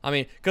 I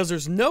mean, because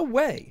there's no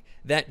way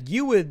that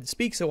you would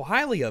speak so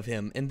highly of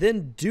him and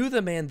then do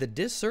the man the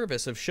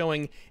disservice of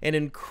showing an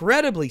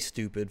incredibly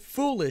stupid,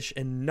 foolish,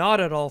 and not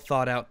at all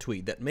thought out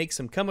tweet that makes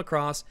him come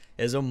across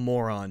as a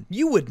moron.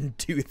 You wouldn't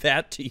do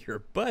that to your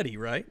buddy,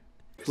 right?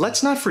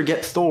 Let's not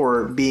forget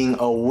Thor being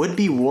a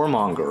would-be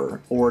warmonger,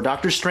 or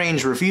Doctor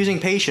Strange refusing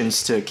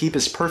patience to keep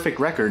his perfect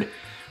record,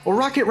 or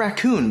Rocket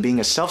Raccoon being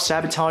a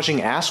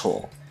self-sabotaging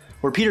asshole,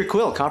 or Peter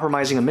Quill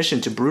compromising a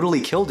mission to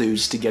brutally kill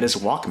dudes to get his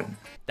Walkman.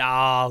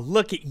 Ah,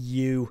 look at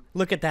you.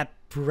 Look at that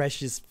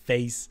precious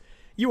face.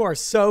 You are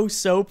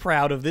so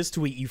proud of this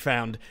tweet you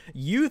found.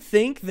 You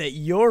think that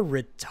your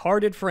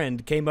retarded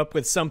friend came up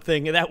with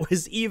something that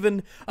was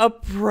even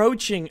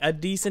approaching a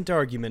decent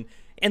argument,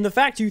 and the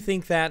fact you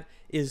think that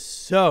is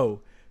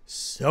so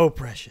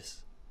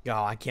precious.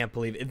 Oh, I can't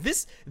believe it.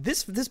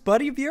 This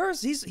buddy of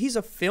yours, he's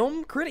a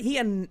film critic. He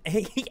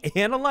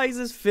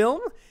analyzes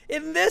film,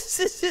 and this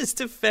is his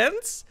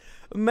defense?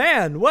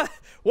 Man, what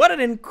an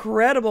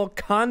incredible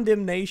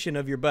condemnation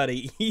of your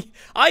buddy.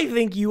 I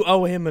think you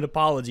owe him an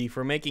apology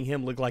for making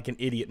him look like an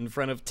idiot in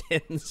front of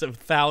tens of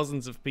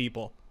thousands of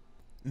people.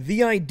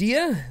 The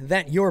idea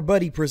that your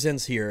buddy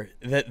presents here,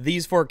 that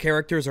these four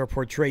characters are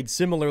portrayed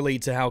similarly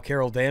to how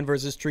Carol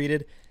Danvers is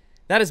treated,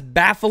 that is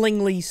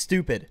bafflingly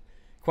stupid.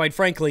 Quite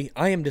frankly,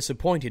 I am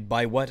disappointed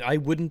by what I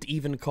wouldn't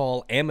even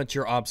call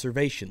amateur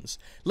observations.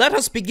 Let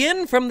us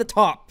begin from the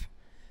top.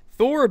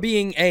 Thor,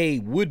 being a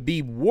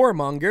would-be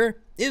warmonger,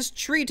 is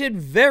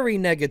treated very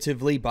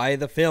negatively by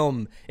the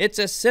film. It's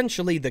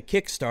essentially the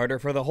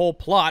Kickstarter for the whole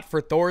plot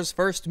for Thor's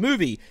first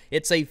movie.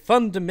 It's a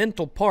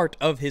fundamental part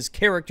of his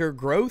character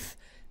growth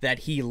that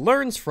he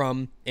learns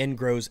from and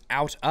grows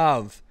out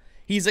of.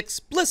 He's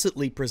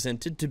explicitly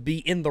presented to be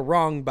in the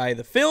wrong by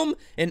the film,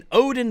 and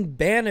Odin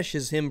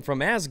banishes him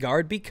from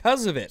Asgard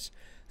because of it.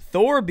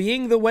 Thor,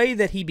 being the way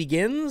that he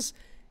begins,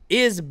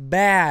 is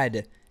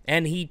bad,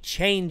 and he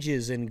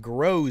changes and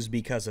grows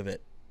because of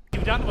it.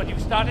 You've done what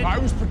you've started. I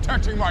was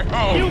protecting my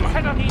home. You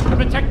cannot even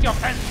protect your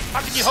friends.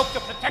 How can you hope to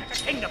protect the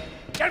kingdom?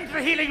 Get into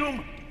the healing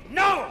room.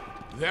 No!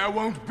 There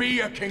won't be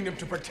a kingdom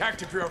to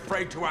protect if you're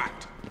afraid to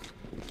act.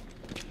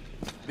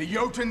 The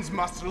Jotuns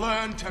must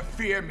learn to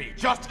fear me,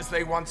 just as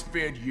they once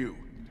feared you.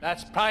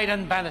 That's pride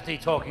and vanity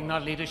talking,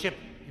 not leadership.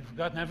 You've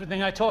forgotten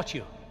everything I taught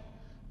you.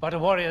 But a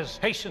warrior's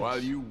patience. While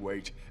you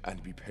wait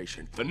and be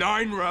patient, the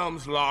Nine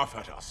Realms laugh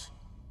at us.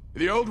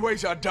 The old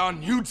ways are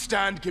done. You'd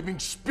stand giving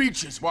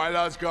speeches while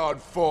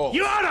Asgard falls.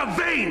 You are a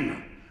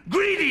vain,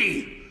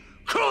 greedy,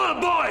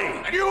 cruel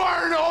boy! And you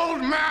are an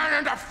old man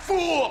and a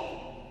fool!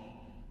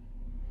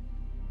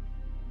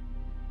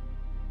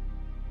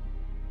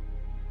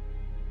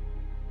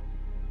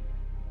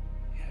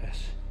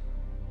 Yes.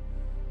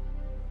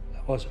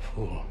 I was a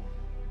fool.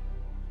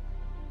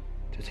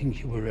 To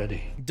think you were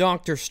ready.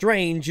 Doctor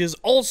Strange is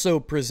also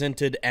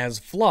presented as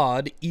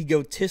flawed,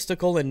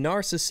 egotistical, and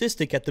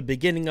narcissistic at the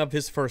beginning of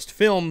his first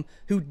film,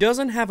 who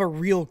doesn't have a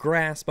real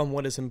grasp on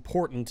what is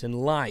important in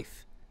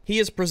life. He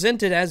is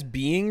presented as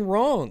being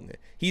wrong.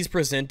 He's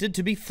presented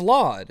to be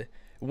flawed.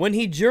 When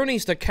he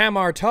journeys to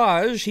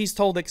Kamar-Taj, he's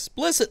told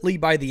explicitly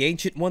by the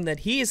Ancient One that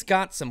he's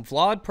got some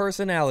flawed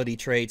personality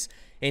traits,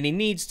 and he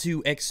needs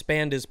to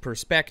expand his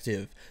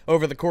perspective.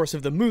 Over the course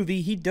of the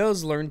movie, he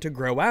does learn to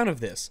grow out of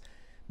this.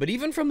 But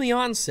even from the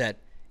onset,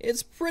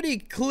 it's pretty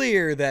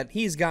clear that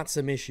he's got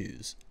some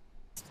issues.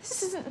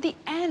 This isn't the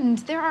end.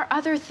 There are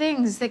other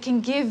things that can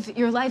give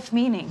your life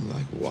meaning.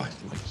 Like what?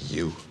 Like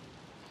you?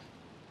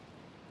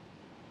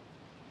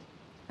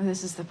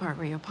 This is the part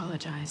where you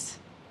apologize.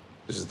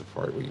 This is the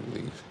part where you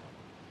leave.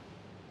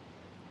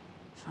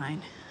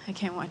 Fine. I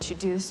can't watch you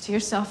do this to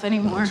yourself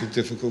anymore. Too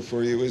difficult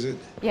for you, is it?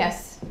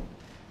 Yes,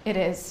 it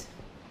is.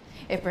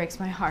 It breaks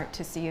my heart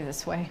to see you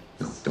this way.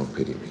 No, don't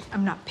pity me.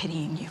 I'm not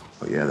pitying you.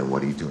 Oh, yeah, then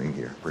what are you doing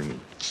here? Bringing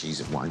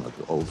cheese and wine like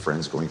old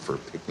friends going for a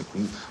picnic?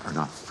 We are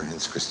not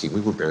friends, Christine.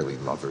 We were barely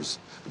lovers.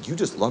 But you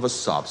just love a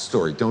sob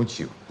story, don't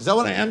you? Is that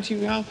what I am to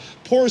you now?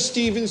 Poor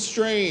Stephen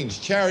Strange,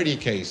 charity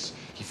case.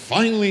 He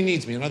finally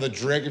needs me, another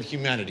dreg of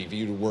humanity for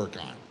you to work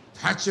on.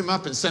 Patch him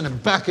up and send him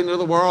back into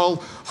the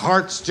world,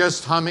 hearts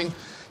just humming.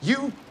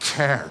 You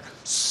care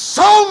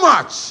so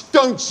much,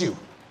 don't you?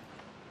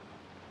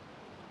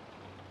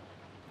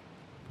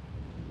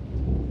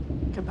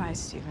 Goodbye,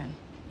 Stephen.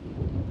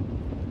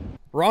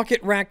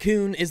 Rocket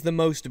Raccoon is the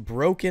most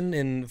broken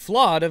and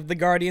flawed of the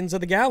Guardians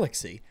of the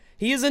Galaxy.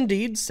 He is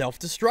indeed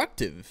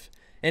self-destructive.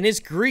 And his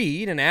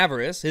greed and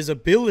avarice, his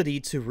ability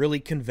to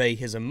really convey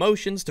his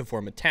emotions, to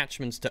form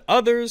attachments to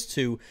others,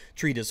 to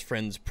treat his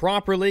friends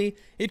properly,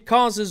 it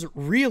causes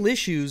real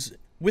issues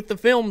with the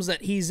films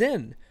that he's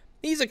in.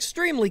 He's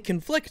extremely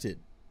conflicted.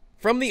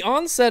 From the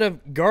onset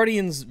of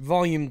Guardians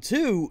Volume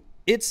 2,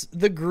 it's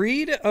the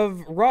greed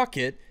of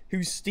Rocket,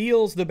 who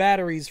steals the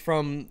batteries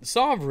from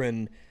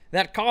Sovereign,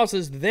 that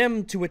causes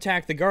them to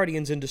attack the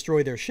Guardians and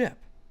destroy their ship.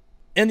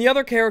 And the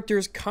other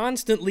characters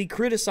constantly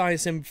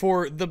criticize him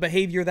for the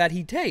behavior that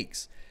he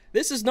takes.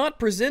 This is not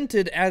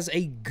presented as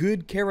a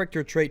good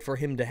character trait for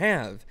him to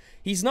have.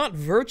 He's not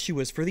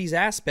virtuous for these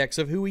aspects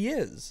of who he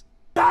is.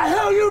 The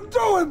hell you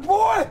doing,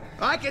 boy?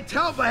 I can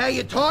tell by how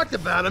you talked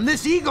about him.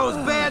 This ego's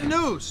bad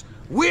news.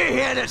 We're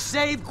here to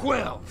save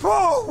Quill.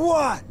 For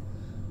what?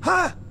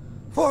 Huh?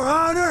 For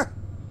honor?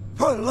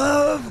 For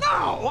love?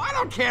 No, I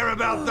don't care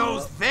about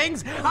those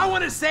things. I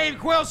want to save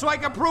Quill so I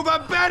can prove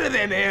I'm better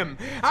than him.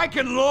 I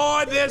can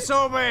lord this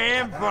over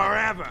him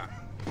forever.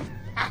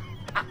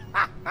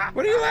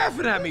 What are you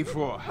laughing at me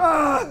for?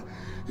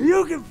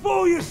 You can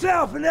fool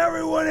yourself and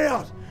everyone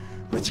else,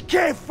 but you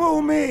can't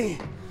fool me.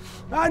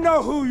 I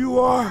know who you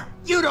are.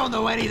 You don't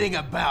know anything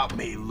about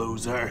me,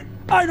 loser.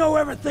 I know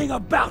everything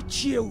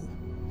about you.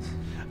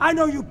 I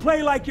know you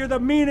play like you're the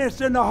meanest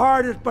and the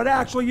hardest, but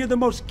actually you're the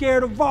most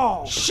scared of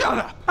all. Shut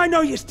up! I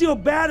know you steal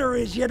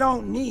batteries you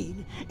don't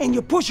need, and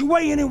you push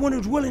away anyone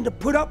who's willing to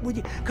put up with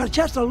you, because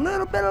just a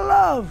little bit of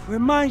love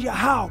reminds you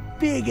how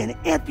big and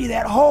empty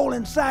that hole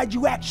inside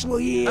you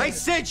actually is. I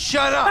said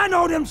shut up! I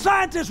know them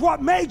scientists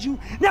what made you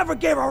never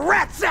gave a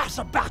rat's ass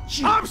about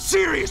you. I'm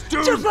serious,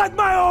 dude! Just like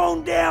my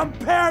own damn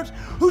parents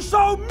who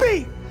sold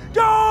me,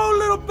 their own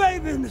little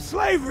baby, into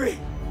slavery.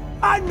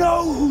 I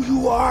know who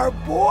you are,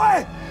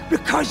 boy!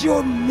 Because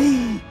you're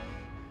me.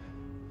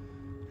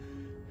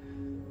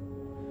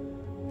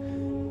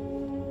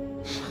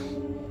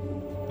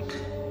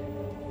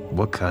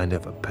 What kind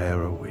of a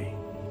pair are we?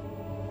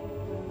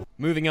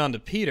 Moving on to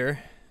Peter.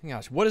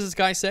 Gosh, what does this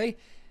guy say?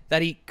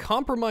 That he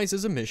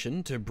compromises a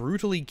mission to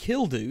brutally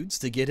kill dudes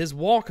to get his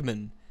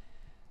Walkman.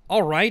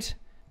 Alright.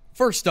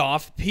 First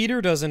off,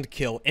 Peter doesn't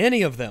kill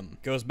any of them.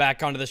 Goes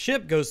back onto the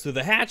ship, goes through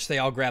the hatch, they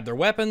all grab their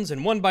weapons,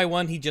 and one by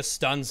one he just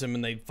stuns them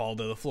and they fall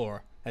to the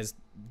floor. As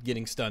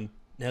getting stunned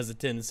has a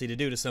tendency to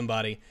do to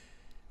somebody.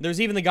 There's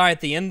even the guy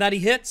at the end that he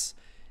hits,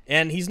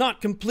 and he's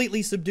not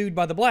completely subdued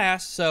by the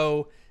blast,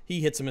 so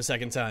he hits him a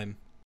second time.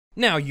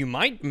 Now, you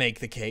might make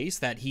the case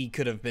that he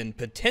could have been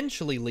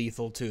potentially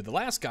lethal to the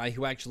last guy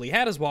who actually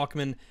had his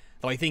Walkman,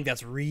 though I think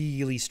that's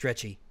really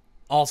stretchy.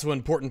 Also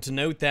important to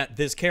note that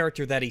this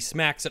character that he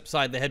smacks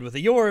upside the head with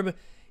a orb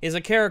is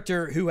a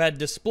character who had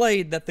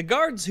displayed that the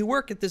guards who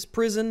work at this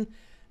prison,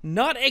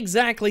 not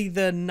exactly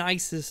the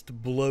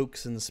nicest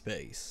blokes in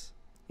space.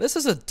 This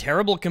is a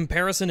terrible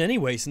comparison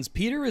anyway, since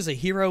Peter is a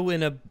hero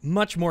in a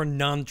much more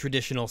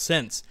non-traditional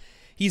sense.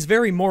 He's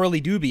very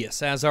morally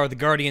dubious, as are the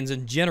Guardians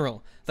in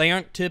general. They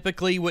aren't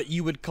typically what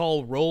you would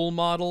call role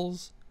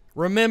models.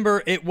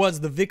 Remember, it was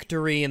the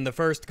victory in the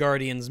first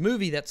Guardians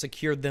movie that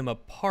secured them a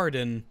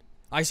pardon.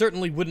 I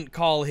certainly wouldn't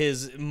call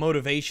his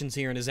motivations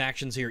here and his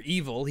actions here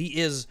evil. He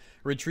is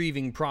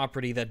retrieving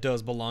property that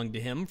does belong to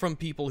him from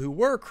people who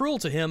were cruel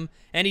to him,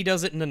 and he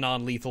does it in a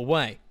non-lethal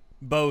way.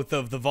 Both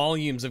of the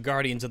volumes of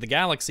Guardians of the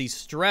Galaxy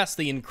stress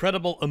the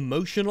incredible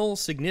emotional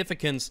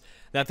significance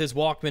that this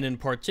Walkman in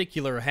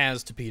particular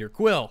has to Peter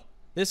Quill.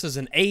 This is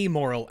an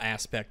amoral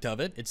aspect of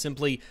it. It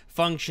simply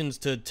functions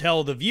to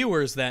tell the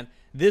viewers that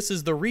this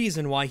is the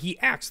reason why he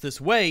acts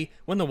this way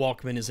when the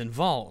Walkman is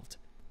involved.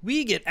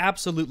 We get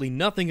absolutely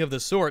nothing of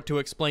the sort to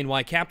explain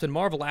why Captain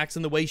Marvel acts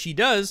in the way she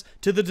does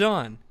to the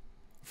Dawn.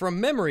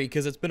 From memory,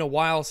 because it's been a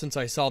while since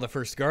I saw the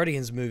first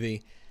Guardians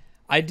movie,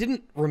 I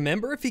didn't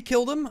remember if he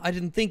killed him. I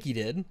didn't think he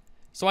did.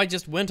 So I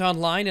just went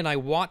online and I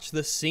watched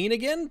the scene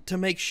again to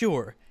make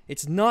sure.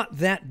 It's not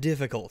that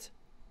difficult.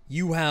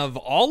 You have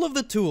all of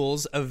the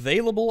tools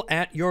available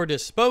at your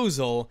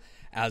disposal,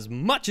 as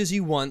much as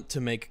you want,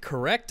 to make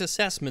correct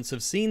assessments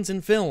of scenes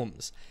and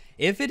films.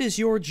 If it is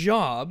your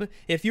job,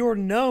 if you're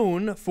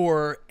known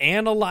for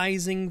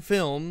analyzing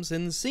films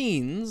and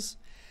scenes,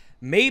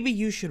 maybe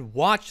you should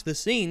watch the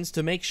scenes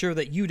to make sure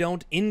that you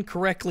don't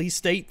incorrectly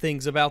state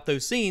things about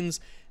those scenes,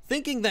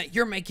 thinking that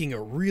you're making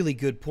a really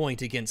good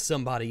point against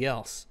somebody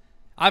else.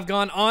 I've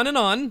gone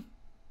on,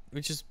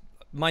 which is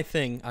my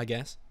thing, I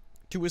guess,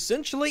 to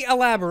essentially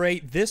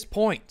elaborate this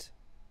point.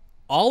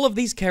 All of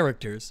these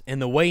characters,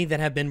 and the way that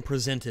have been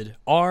presented,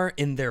 are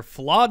in their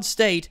flawed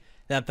state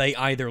that they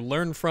either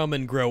learn from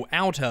and grow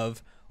out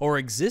of, or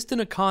exist in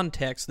a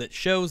context that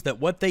shows that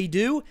what they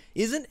do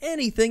isn't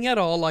anything at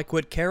all like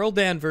what Carol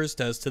Danvers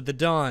does to the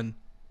Dawn.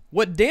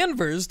 What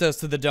Danvers does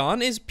to the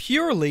Dawn is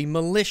purely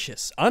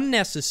malicious,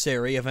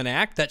 unnecessary of an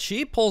act that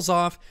she pulls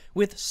off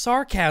with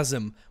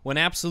sarcasm when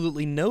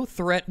absolutely no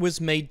threat was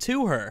made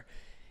to her.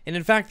 And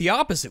in fact, the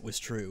opposite was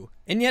true.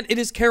 And yet it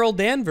is Carol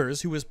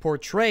Danvers who is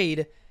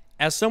portrayed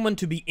as someone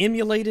to be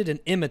emulated and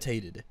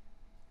imitated.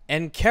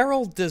 And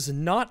Carol does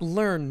not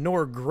learn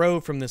nor grow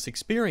from this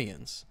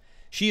experience.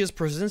 She is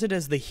presented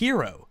as the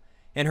hero,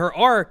 and her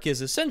arc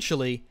is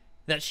essentially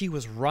that she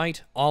was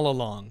right all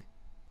along,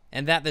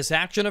 and that this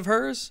action of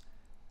hers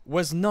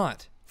was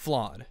not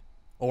flawed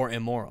or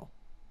immoral.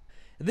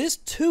 This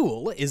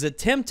tool is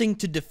attempting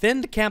to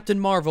defend Captain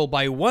Marvel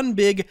by one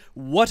big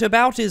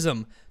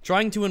whataboutism,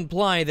 trying to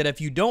imply that if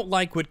you don't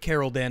like what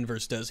Carol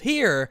Danvers does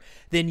here,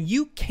 then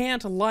you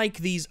can't like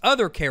these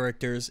other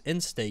characters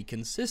and stay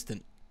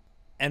consistent.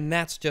 And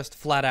that's just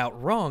flat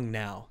out wrong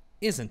now,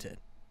 isn't it?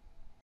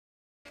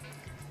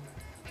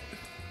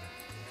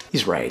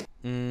 He's right.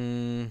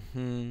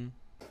 Mm-hmm.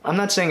 I'm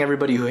not saying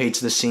everybody who hates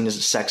this scene is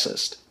a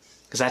sexist,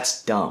 because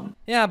that's dumb.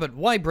 Yeah, but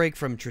why break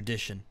from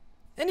tradition?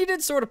 And he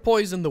did sort of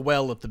poison the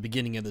well at the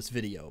beginning of this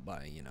video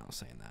by,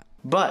 saying that.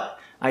 But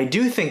I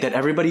do think that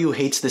everybody who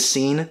hates this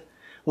scene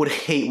would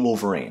hate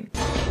Wolverine.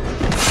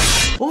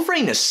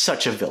 Wolverine is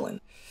such a villain.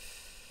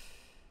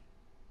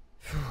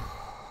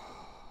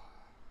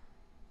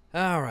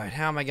 Alright,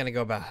 how am I gonna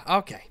go about it?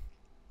 Okay.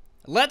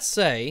 Let's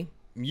say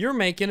you're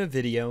making a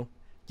video,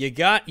 you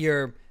got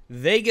your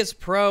Vegas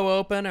Pro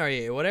open, or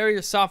whatever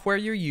your software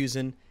you're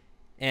using,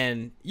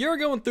 and you're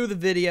going through the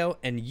video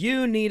and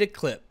you need a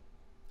clip.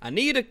 I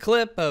need a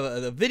clip,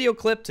 a video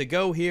clip to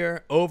go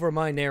here over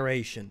my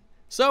narration.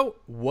 So,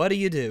 what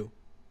do?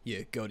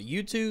 You go to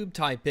YouTube,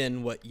 type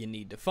in what you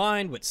need to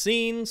find, what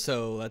scene,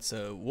 so that's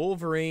a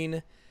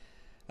Wolverine,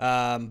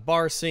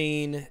 bar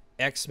scene,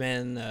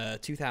 X-Men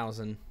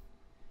 2000.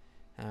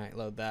 Alright,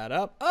 load that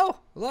up. Oh,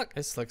 look,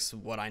 this looks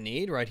what I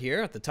need right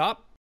here at the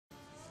top.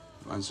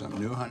 Find something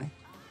new, honey?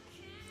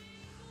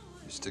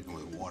 You're sticking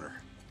with water.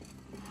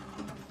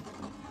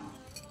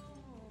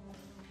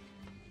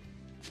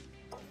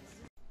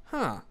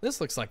 Huh,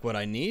 this looks like what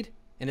I need.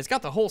 And it's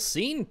got the whole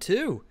scene,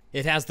 too.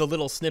 It has the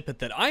little snippet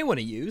that I want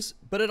to use,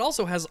 but it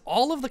also has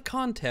all of the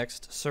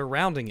context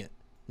surrounding it.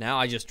 Now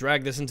I just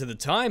drag this into the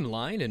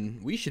timeline,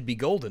 and we should be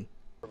golden.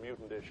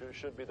 Mutant issues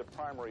should be the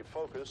primary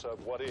focus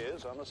of what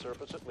is, on the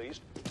surface at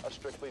least, a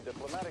strictly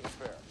diplomatic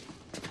affair.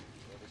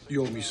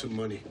 You owe me some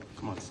money.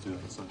 Come on, let's do it.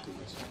 Let's not do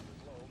this.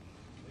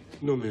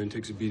 No man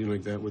takes a beating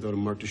like that without a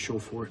mark to show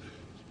for it.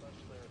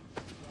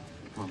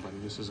 Come on, buddy.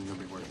 This isn't gonna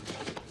be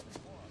worth it.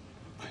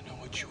 I know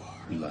what you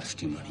are. You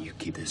lost your money. You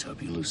keep this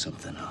up, you lose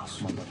something else.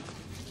 Come on, buddy.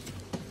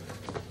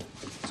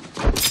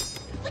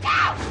 Look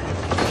out!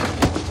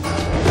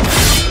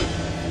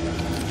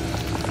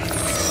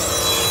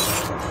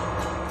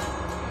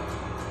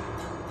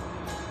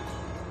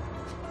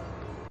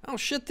 Oh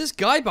shit, this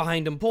guy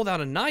behind him pulled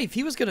out a knife.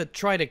 He was gonna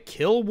try to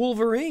kill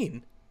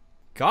Wolverine.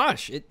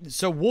 Gosh,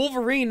 so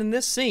Wolverine in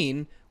this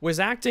scene was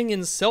acting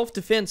in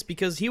self-defense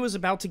because he was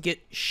about to get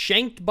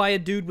shanked by a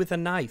dude with a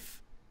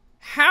knife.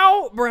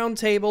 How, Brown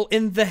Table,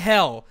 in the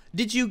hell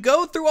did you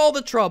go through all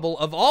the trouble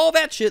of all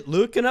that shit,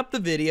 looking up the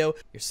video,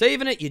 you're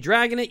saving it, you're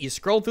dragging it, you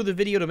scroll through the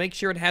video to make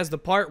sure it has the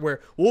part where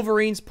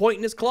Wolverine's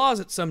pointing his claws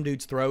at some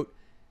dude's throat,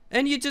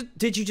 and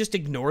did you just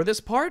ignore this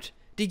part?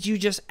 Did you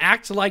just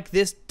act like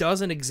this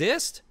doesn't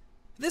exist?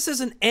 This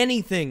isn't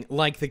anything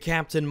like the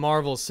Captain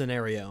Marvel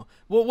scenario.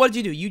 Well, what did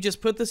you do? You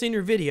just put this in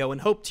your video and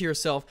hope to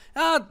yourself,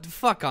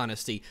 fuck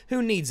honesty,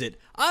 who needs it?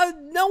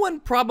 No one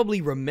probably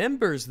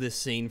remembers this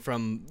scene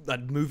from a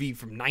movie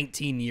from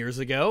 19 years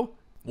ago.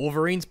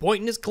 Wolverine's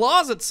pointing his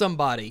claws at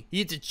somebody.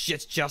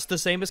 It's just the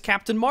same as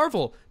Captain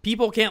Marvel.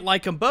 People can't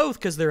like them both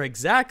because they're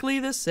exactly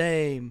the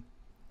same.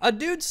 A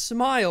dude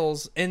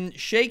smiles and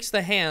shakes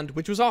the hand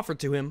which was offered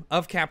to him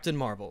of Captain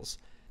Marvel's.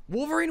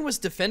 Wolverine was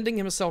defending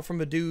himself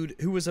from a dude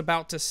who was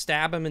about to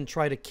stab him and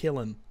try to kill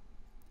him.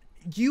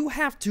 You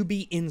have to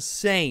be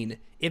insane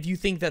if you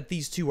think that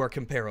these two are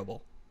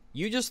comparable.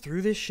 You just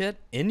threw this shit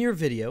in your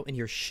video, in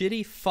your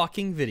shitty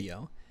fucking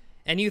video,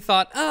 and you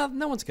thought,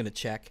 no one's gonna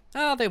check.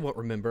 They won't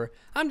remember.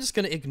 I'm just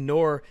gonna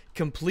ignore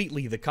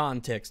completely the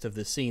context of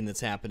the scene that's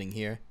happening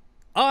here.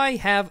 I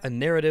have a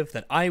narrative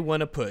that I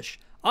want to push.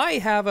 I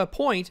have a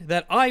point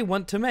that I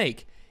want to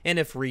make. And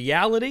if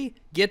reality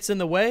gets in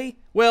the way,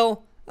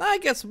 well, I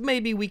guess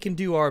maybe we can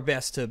do our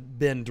best to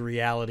bend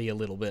reality a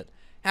little bit.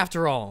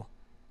 After all,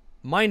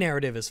 my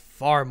narrative is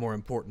far more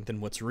important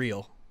than what's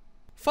real.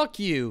 Fuck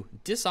you,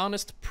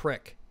 dishonest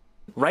prick.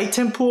 Right,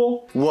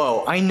 Timpool?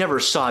 Whoa, I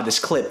never saw this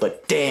clip,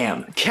 but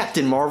damn,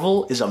 Captain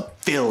Marvel is a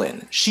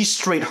villain. She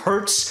straight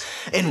hurts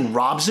and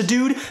robs a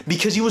dude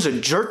because he was a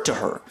jerk to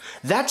her.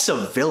 That's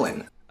a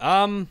villain.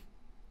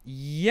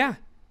 Yeah,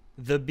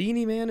 the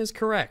Beanie Man is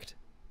correct.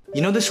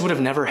 You know, this would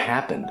have never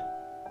happened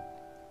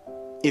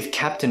if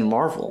Captain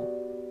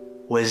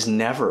Marvel was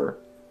never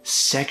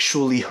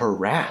sexually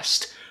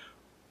harassed.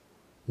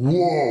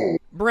 Whoa!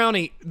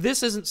 Brownie,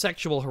 this isn't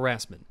sexual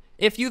harassment.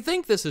 If you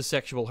think this is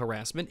sexual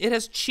harassment, it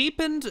has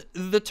cheapened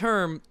the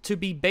term to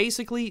be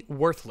basically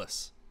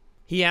worthless.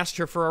 He asked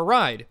her for a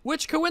ride,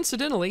 which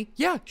coincidentally,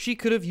 yeah, she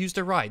could have used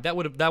a ride. That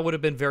would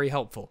have been very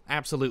helpful,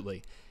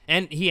 absolutely.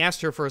 And he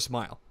asked her for a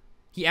smile.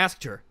 He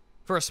asked her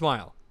for a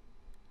smile.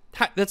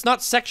 That's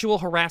not sexual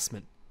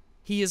harassment.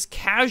 He is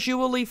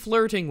casually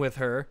flirting with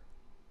her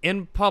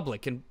in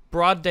public, in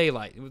broad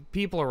daylight, with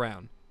people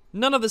around.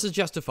 None of this is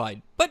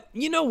justified. But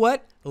you know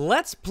what?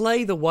 Let's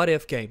play the what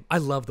if game. I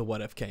love the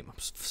what if game. I'm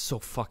so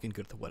fucking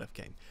good at the what if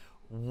game.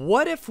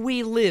 What if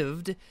we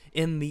lived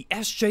in the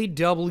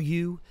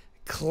SJW,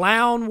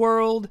 Clown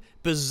World,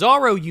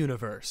 Bizarro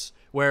universe,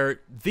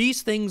 where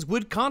these things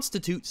would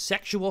constitute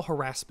sexual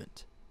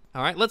harassment?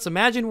 All right, let's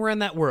imagine we're in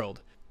that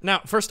world.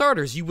 Now, for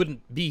starters, you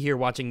wouldn't be here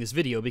watching this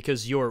video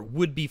because your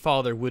would-be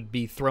father would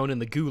be thrown in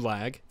the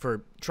gulag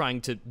for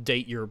trying to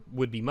date your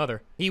would-be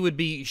mother. He would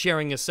be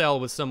sharing a cell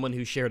with someone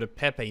who shared a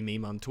Pepe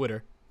meme on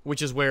Twitter,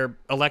 which is where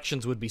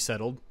elections would be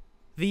settled.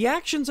 The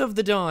actions of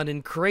the Don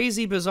in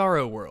Crazy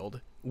Bizarro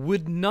World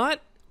would not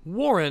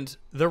warrant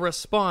the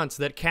response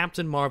that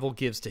Captain Marvel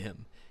gives to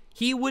him.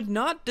 He would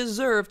not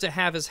deserve to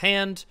have his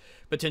hand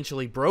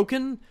potentially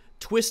broken,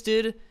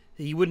 twisted.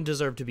 He wouldn't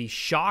deserve to be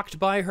shocked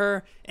by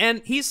her,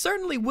 and he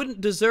certainly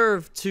wouldn't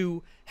deserve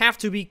to have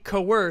to be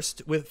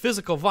coerced with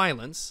physical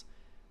violence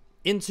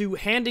into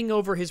handing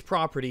over his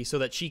property so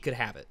that she could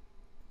have it.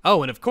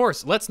 Oh, and of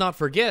course, let's not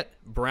forget,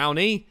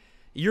 Brownie,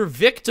 you're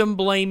victim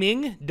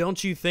blaming,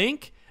 don't you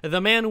think?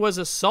 The man was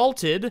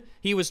assaulted,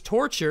 he was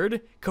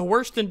tortured,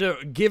 coerced into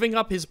giving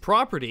up his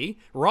property,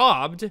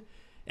 robbed,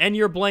 and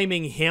you're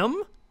blaming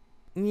him?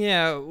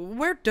 Yeah,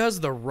 where does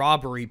the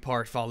robbery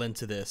part fall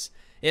into this?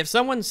 If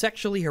someone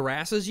sexually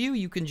harasses you,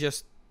 you can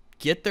just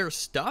get their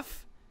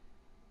stuff?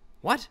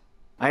 What?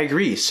 I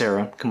agree,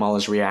 Sarah,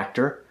 Kamala's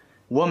reactor.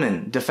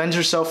 Woman defends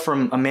herself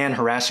from a man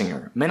harassing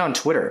her. Men on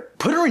Twitter.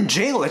 Put her in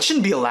jail. That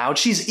shouldn't be allowed.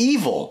 She's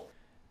evil.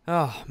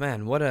 Oh,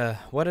 man, what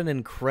an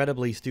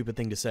incredibly stupid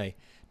thing to say.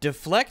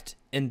 Deflect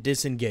and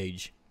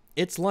disengage.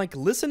 It's like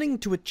listening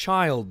to a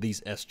child,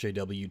 these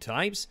SJW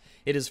types.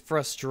 It is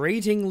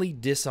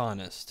frustratingly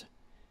dishonest.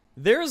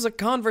 There's a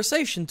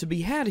conversation to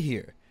be had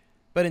here,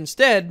 but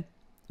instead,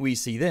 we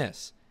see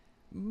this.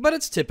 But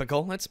it's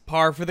typical. It's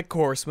par for the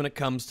course when it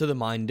comes to the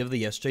mind of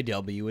the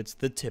SJW. It's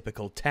the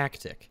typical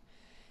tactic.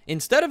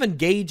 Instead of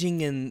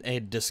engaging in a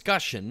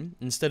discussion,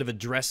 instead of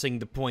addressing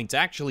the points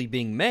actually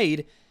being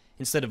made,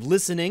 instead of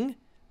listening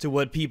to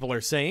what people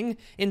are saying,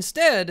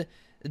 instead,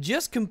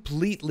 just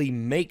completely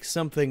make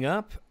something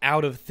up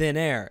out of thin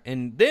air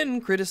and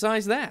then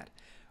criticize that.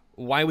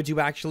 Why would you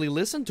actually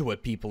listen to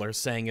what people are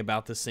saying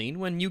about the scene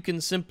when you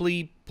can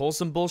simply pull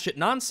some bullshit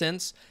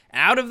nonsense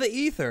out of the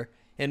ether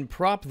and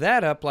prop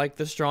that up like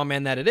the straw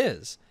man that it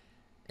is?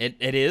 It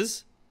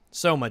is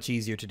so much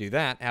easier to do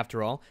that,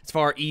 after all. It's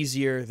far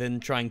easier than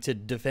trying to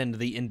defend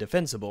the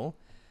indefensible.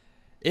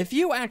 If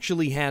you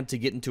actually had to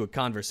get into a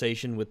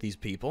conversation with these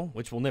people,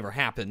 which will never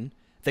happen,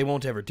 they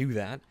won't ever do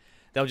that,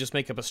 they'll just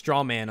make up a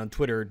straw man on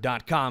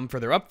Twitter.com for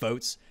their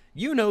upvotes,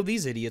 you know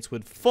these idiots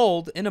would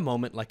fold in a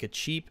moment like a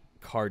cheap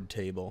card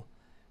table.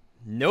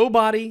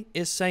 Nobody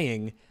is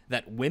saying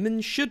that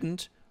women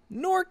shouldn't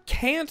nor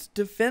can't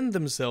defend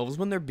themselves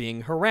when they're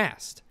being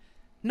harassed.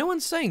 No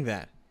one's saying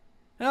that.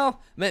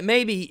 Well,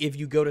 maybe if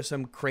you go to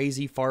some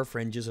crazy far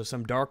fringes of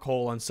some dark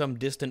hole on some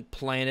distant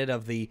planet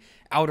of the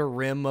outer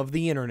rim of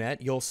the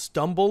internet, you'll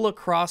stumble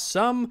across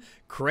some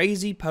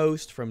crazy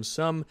post from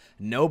some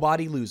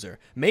nobody loser.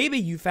 Maybe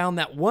you found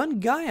that one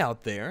guy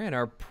out there and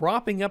are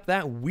propping up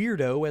that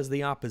weirdo as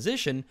the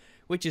opposition,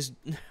 which is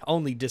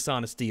only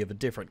dishonesty of a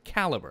different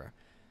caliber.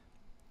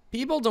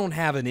 People don't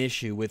have an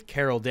issue with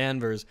Carol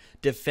Danvers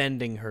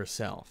defending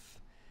herself.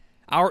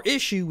 Our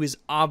issue is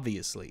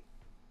obviously,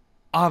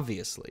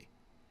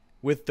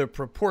 with the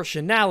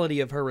proportionality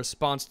of her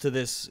response to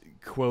this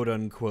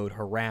quote-unquote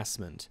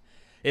harassment.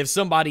 If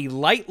somebody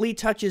lightly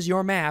touches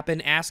your map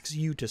and asks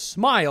you to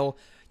smile,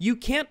 you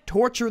can't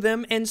torture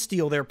them and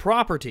steal their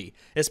property,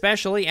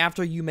 especially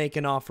after you make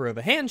an offer of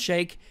a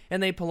handshake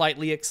and they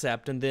politely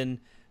accept and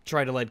then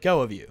try to let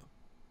go of you.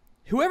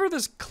 Whoever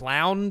this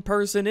clown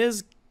person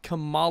is,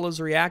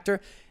 Kamala's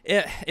reactor,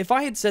 if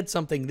I had said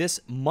something this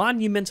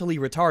monumentally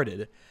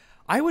retarded,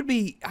 I would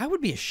be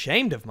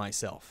ashamed of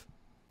myself.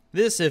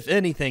 This, if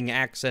anything,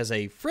 acts as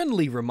a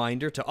friendly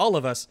reminder to all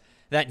of us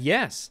that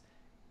yes,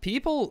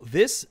 people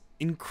this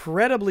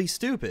incredibly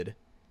stupid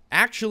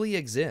actually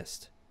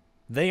exist.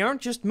 They aren't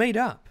just made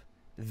up.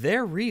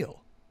 They're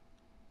real.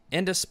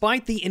 And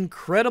despite the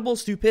incredible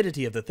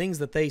stupidity of the things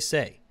that they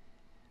say,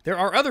 there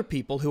are other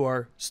people who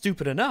are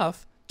stupid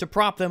enough to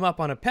prop them up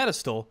on a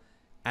pedestal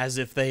as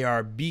if they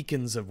are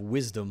beacons of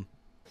wisdom.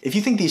 If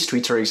you think these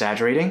tweets are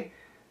exaggerating,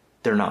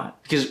 they're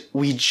not. Because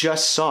we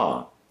just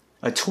saw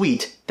a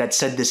tweet that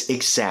said this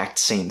exact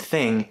same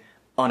thing,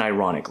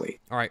 unironically.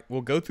 All right,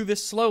 we'll go through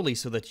this slowly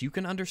so that you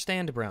can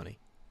understand, Brownie.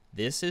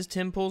 This is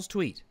Tim Pool's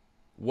tweet.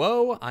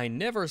 Whoa, I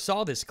never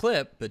saw this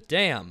clip, but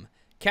damn.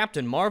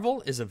 Captain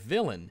Marvel is a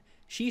villain.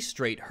 She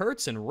straight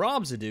hurts and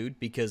robs a dude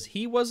because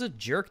he was a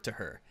jerk to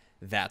her.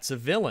 That's a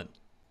villain.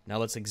 Now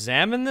let's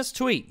examine this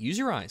tweet. Use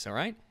your eyes, all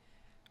right?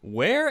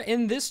 Where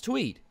in this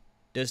tweet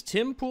does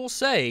Tim Pool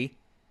say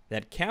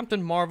that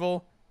Captain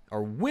Marvel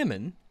or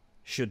women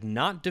should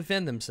not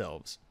defend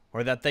themselves,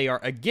 or that they are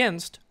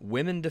against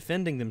women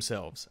defending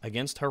themselves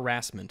against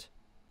harassment?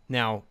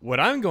 Now, what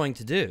I'm going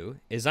to do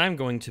is I'm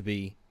going to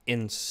be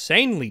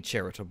insanely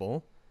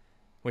charitable,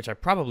 which I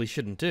probably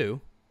shouldn't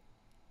do,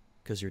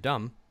 because you're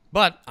dumb,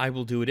 But I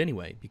will do it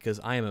anyway, because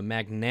I am a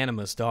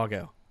magnanimous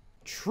doggo.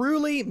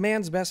 Truly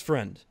man's best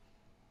friend.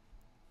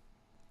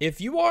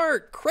 If you are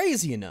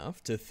crazy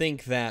enough to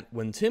think that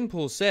when Tim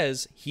Pool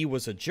says he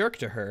was a jerk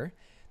to her,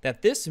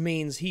 that this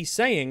means he's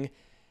saying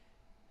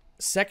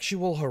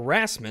sexual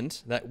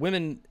harassment, that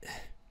women...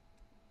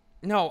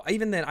 No,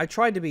 even then, I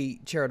tried to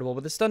be charitable,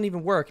 but this doesn't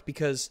even work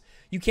because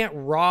you can't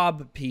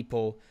rob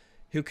people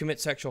who commit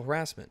sexual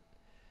harassment.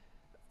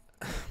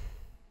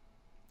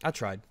 I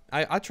tried.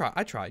 I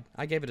tried.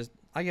 I gave it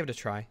a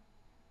try.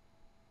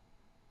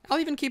 I'll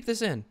even keep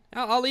this in.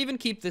 I'll even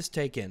keep this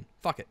take in.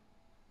 Fuck it.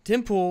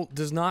 Tim Pool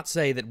does not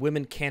say that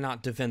women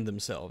cannot defend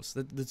themselves.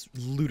 That's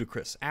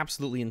ludicrous.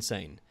 Absolutely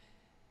insane.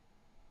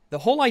 The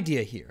whole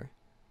idea here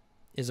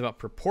is about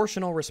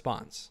proportional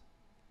response.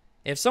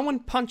 If someone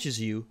punches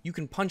you, you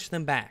can punch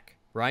them back,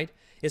 right?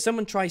 If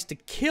someone tries to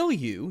kill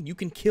you, you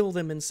can kill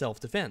them in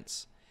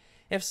self-defense.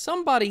 If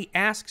somebody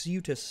asks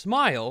you to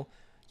smile,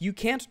 you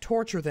can't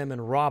torture them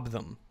and rob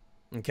them,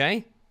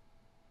 okay?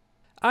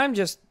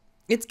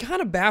 It's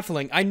kind of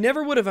baffling. I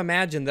never would have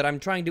imagined that I'm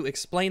trying to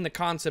explain the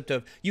concept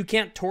of you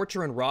can't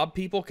torture and rob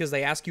people because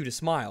they ask you to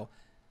smile.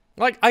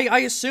 Like, I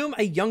assume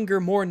a younger,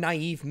 more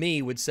naive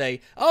me would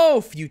say,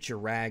 "Oh, future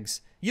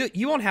Rags,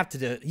 you won't have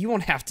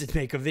to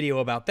make a video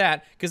about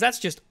that because that's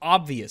just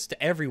obvious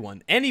to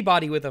everyone.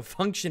 Anybody with a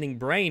functioning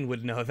brain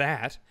would know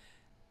that."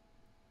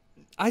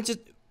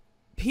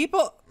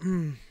 People.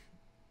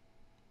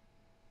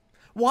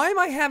 Why am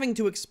I having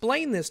to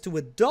explain this to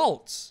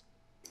adults?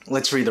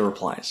 Let's read the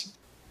replies.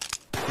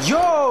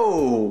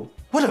 Yo!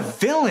 What a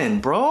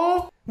villain,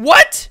 bro!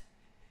 What?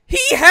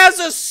 He has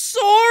a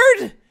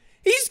sword?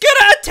 He's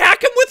gonna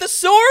attack him with a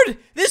sword?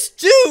 This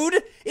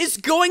dude is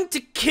going to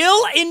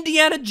kill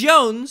Indiana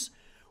Jones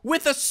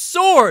with a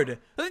sword.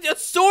 A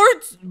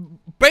sword's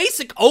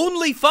basic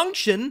only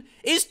function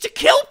is to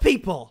kill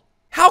people.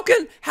 How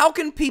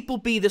can people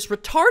be this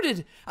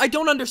retarded? I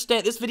don't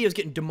understand. This video is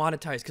getting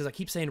demonetized because I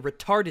keep saying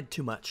retarded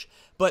too much.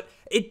 But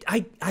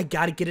I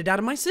gotta get it out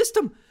of my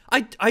system.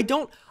 I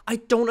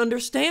don't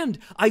understand.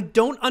 I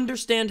don't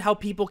understand how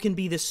people can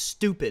be this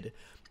stupid.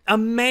 A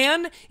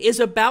man is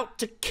about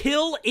to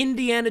kill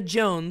Indiana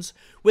Jones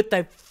with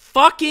a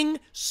fucking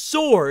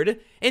sword,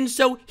 and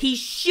so he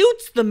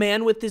shoots the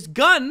man with his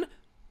gun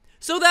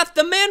so that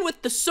the man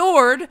with the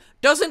sword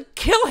doesn't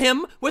kill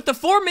him with the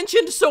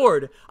aforementioned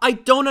sword. I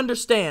don't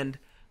understand.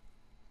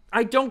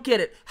 I don't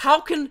get it. How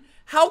can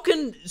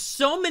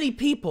so many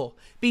people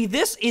be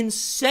this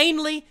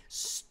insanely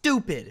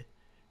stupid?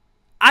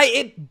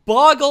 It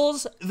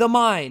boggles the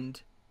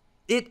mind.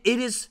 It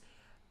is,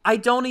 I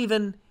don't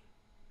even,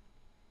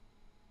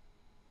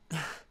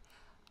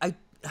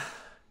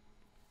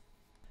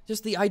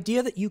 just the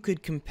idea that you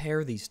could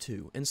compare these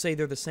two and say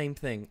they're the same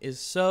thing is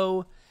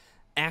so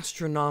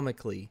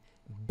astronomically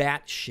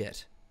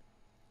batshit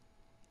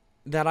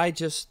that I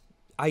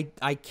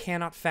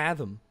cannot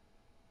fathom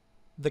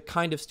the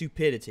kind of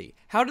stupidity.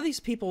 How do these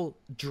people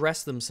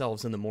dress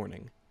themselves in the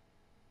morning?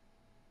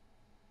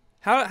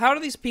 How do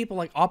these people,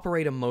 like,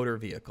 operate a motor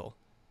vehicle?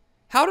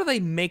 How do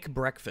they make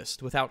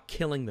breakfast without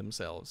killing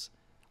themselves?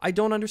 I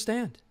don't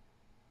understand.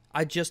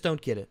 I just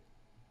don't get it.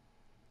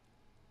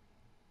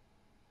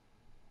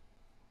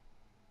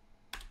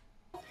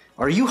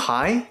 Are you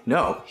high?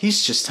 No,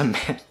 he's just a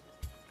man.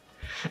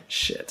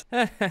 Shit.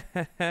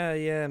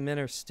 Yeah, men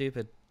are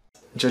stupid.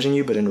 Judging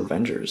you, but in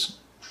Revengers.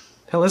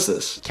 Hell is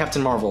this?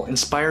 Captain Marvel,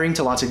 inspiring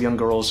to lots of young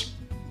girls.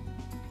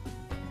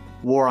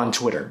 War on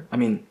Twitter. I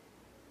mean,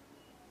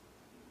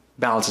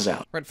 balances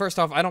out. Right, first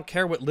off, I don't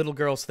care what little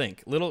girls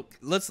think.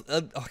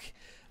 Okay.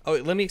 Oh,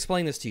 let me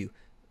explain this to you.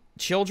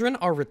 Children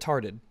are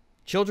retarded.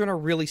 Children are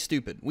really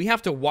stupid. We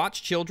have to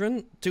watch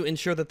children to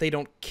ensure that they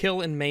don't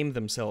kill and maim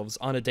themselves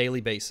on a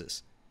daily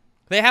basis.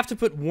 They have to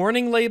put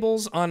warning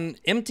labels on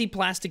empty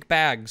plastic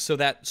bags so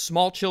that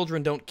small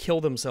children don't kill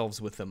themselves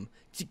with them.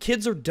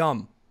 Kids are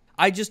dumb.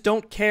 I just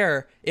don't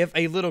care if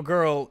a little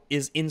girl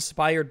is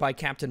inspired by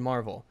Captain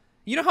Marvel.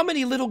 You know how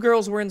many little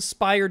girls were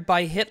inspired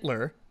by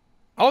Hitler?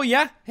 Oh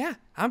yeah,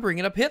 I'm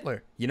bringing up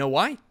Hitler. You know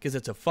why? Because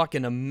it's a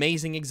fucking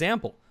amazing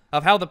example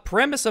of how the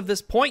premise of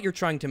this point you're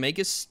trying to make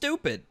is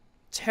stupid.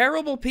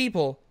 Terrible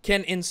people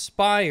can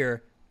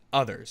inspire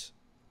others.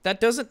 That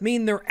doesn't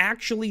mean they're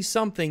actually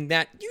something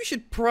that you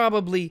should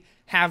probably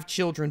have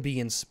children be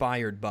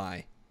inspired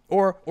by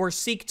or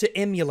seek to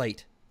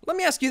emulate. Let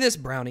me ask you this,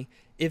 Brownie.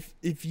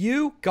 If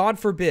you, God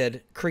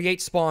forbid,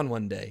 create Spawn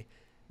one day,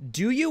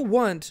 do you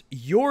want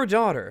your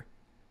daughter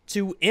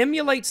to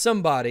emulate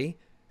somebody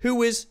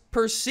who is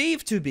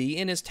perceived to be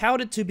and is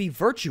touted to be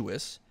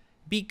virtuous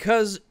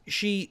because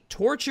she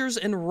tortures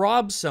and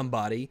robs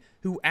somebody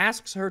who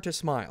asks her to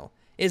smile?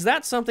 Is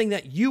that something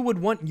that you would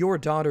want your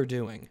daughter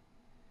doing?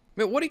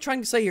 I mean, what are you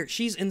trying to say here?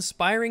 She's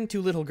inspiring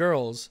to little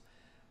girls,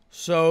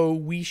 so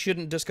we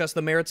shouldn't discuss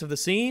the merits of the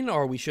scene,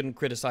 or we shouldn't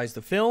criticize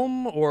the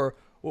film, or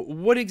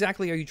what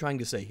exactly are you trying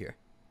to say here?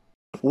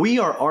 We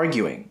are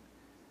arguing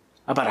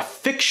about a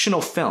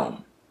fictional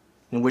film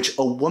in which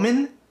a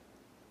woman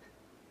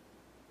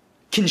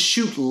can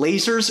shoot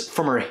lasers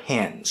from her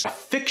hands. A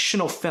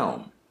fictional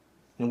film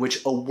in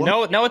which a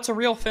woman... No, it's a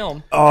real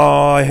film.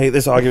 Oh, I hate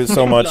this argument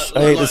so much.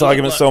 I hate this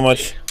argument so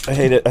much. I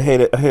hate it. I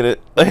hate it. I hate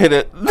it. I hate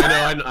it.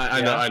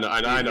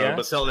 I know. Yeah.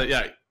 But still,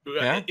 yeah.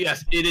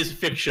 Yes, it is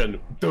fiction.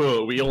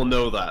 Duh, we all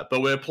know that.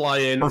 But we're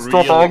applying.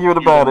 Stop arguing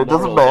about it. It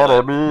doesn't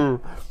matter, man.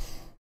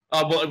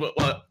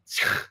 Well,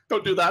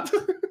 don't do that.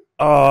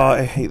 Oh,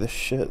 I hate this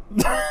shit.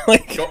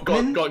 Like, go, let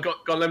him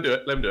do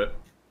it. Let him do it.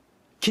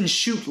 Can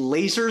shoot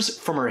lasers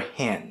from her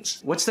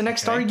hands. What's the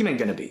next argument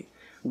gonna be?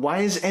 Why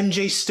is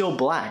MJ still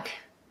black?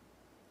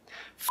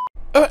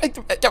 Brains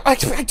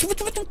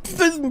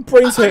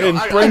hurting.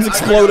 Brains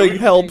exploding.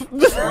 Help.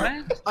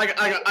 I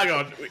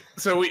got.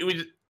 So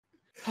we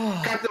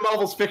Captain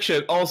Marvel's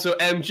fiction. Also,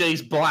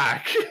 MJ's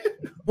black.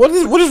 What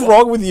is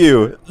wrong with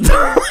you?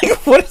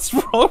 Like, what is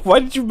wrong? Why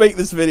did you make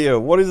this video?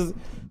 What is?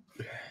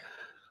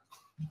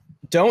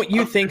 Don't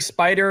you think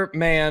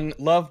Spider-Man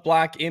Love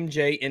Black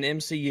MJ in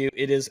MCU?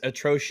 It is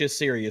atrocious.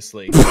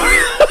 Seriously.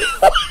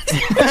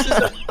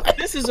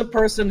 This is a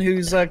person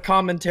whose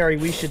commentary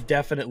we should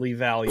definitely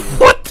value.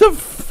 What the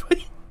f-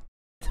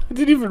 I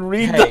didn't even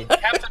read that.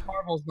 Captain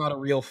Marvel's not a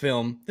real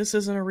film. This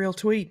isn't a real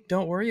tweet.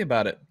 Don't worry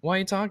about it. Why are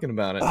you talking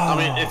about it? I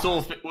mean, it's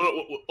all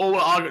we're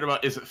arguing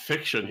about is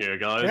fiction here,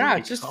 guys. Yeah,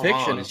 it's just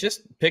fiction. It's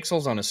just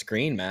pixels on a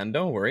screen, man.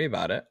 Don't worry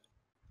about it.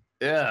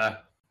 Yeah.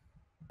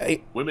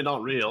 Women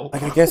aren't real.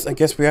 Like, I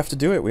guess we have to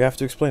do it. We have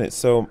to explain it.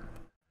 So,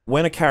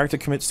 when a character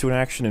commits to an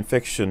action in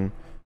fiction,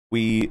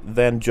 we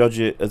then judge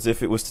it as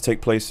if it was to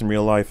take place in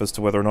real life as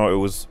to whether or not it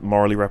was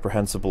morally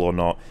reprehensible or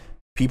not.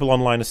 People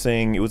online are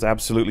saying it was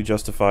absolutely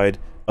justified.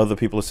 Other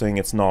people are saying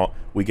it's not.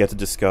 We get to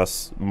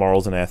discuss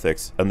morals and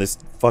ethics. And this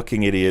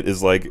fucking idiot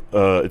is like,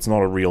 it's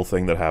not a real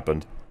thing that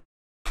happened.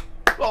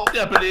 Well,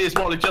 yeah, but it is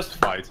morally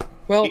justified.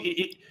 Well,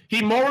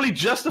 he morally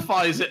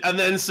justifies it and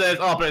then says,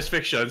 "Oh, but it's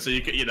fiction, so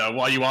you know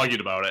why you argued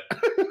about it."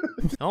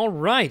 All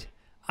right,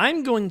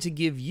 I'm going to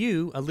give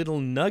you a little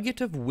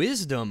nugget of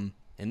wisdom,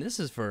 and this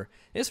is for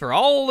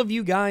all of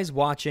you guys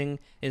watching.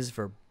 This is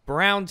for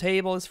Brown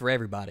Table. It's for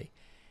everybody.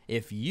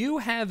 If you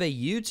have a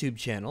YouTube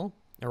channel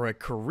or a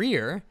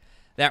career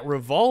that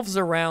revolves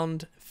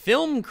around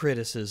film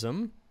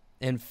criticism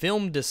and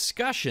film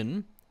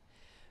discussion,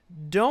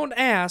 don't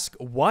ask,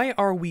 why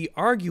are we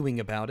arguing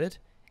about it?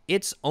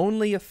 It's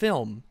only a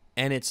film,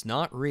 and it's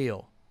not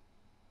real.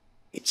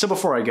 So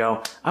before I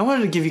go, I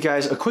wanted to give you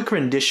guys a quick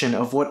rendition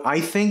of what I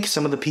think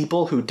some of the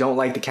people who don't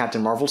like the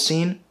Captain Marvel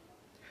scene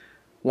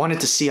wanted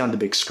to see on the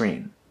big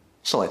screen.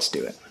 So let's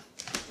do it.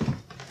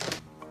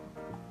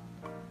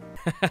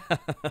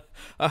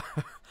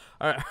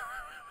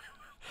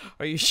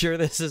 Are you sure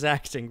this is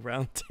acting,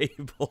 Brown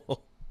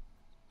Table?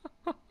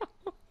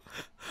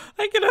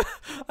 I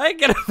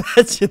can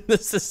imagine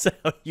this is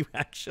how you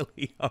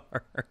actually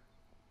are.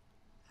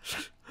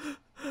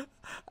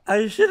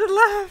 I shouldn't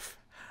laugh.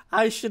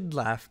 I should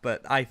laugh,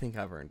 but I think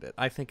I've earned it.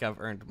 I think I've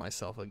earned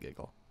myself a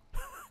giggle.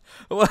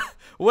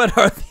 What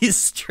are these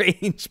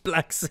strange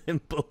black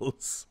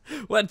symbols?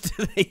 What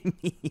do they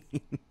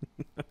mean?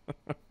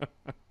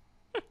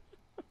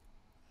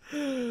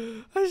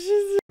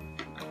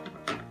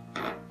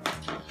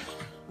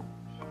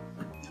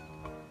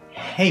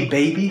 Hey,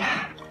 baby.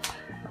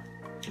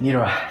 Need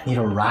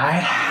a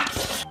ride?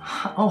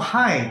 Oh,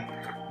 hi.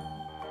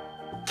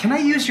 Can I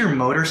use your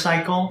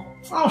motorcycle?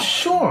 Oh,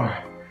 sure.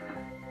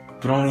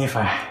 But only if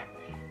I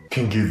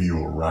can give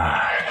you a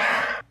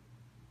ride.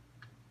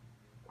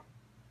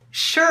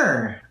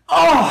 Sure.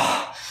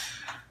 Oh!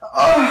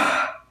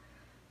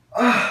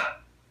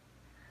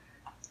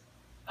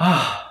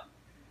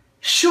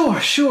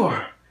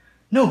 Sure.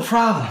 No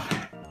problem.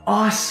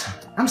 Awesome.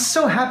 I'm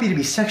so happy to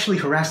be sexually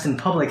harassed in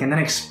public and then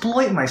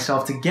exploit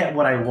myself to get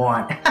what I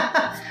want.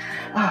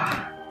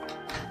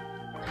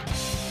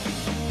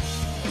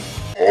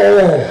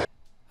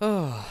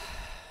 Oh.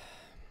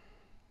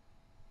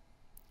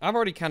 I've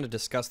already kind of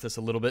discussed this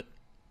a little bit.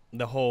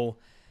 The whole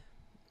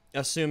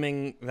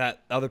assuming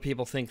that other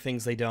people think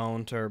things they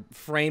don't, or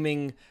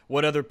framing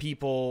what other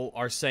people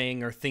are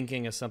saying or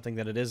thinking as something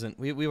that it isn't.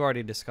 We've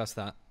already discussed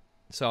that,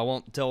 so I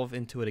won't delve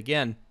into it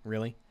again,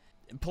 really.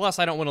 Plus,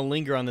 I don't want to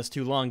linger on this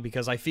too long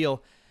because I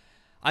feel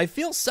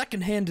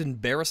secondhand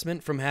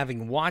embarrassment from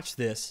having watched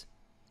this.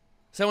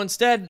 So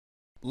instead,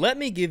 let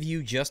me give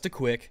you just a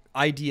quick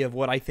idea of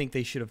what I think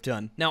they should have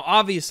done. Now,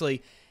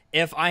 obviously,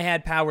 if I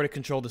had power to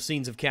control the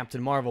scenes of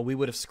Captain Marvel, we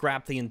would have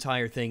scrapped the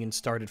entire thing and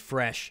started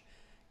fresh,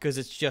 because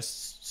it's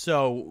just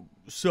so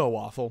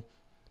awful.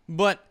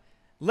 But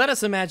let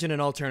us imagine an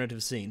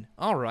alternative scene.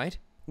 All right.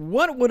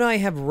 What would I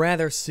have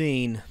rather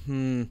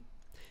seen?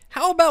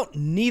 How about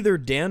neither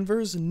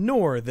Danvers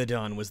nor the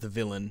Don was the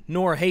villain,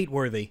 nor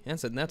Hateworthy?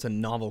 That's a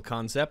novel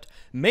concept.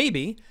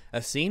 Maybe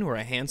a scene where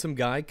a handsome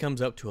guy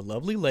comes up to a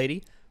lovely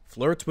lady,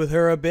 flirts with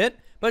her a bit,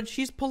 but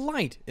she's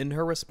polite in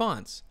her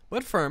response,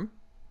 but firm.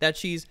 That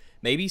she's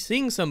maybe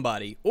seeing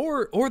somebody,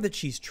 or that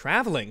she's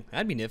traveling.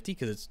 That'd be nifty,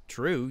 because it's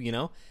true, you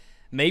know?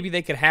 Maybe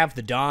they could have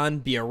the Don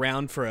be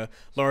around for a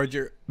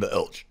larger...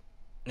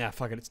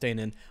 fuck it, it's staying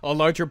in. A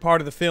larger part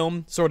of the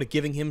film, sort of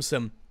giving him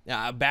some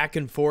back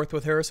and forth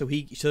with her, so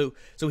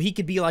he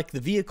could be like the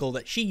vehicle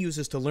that she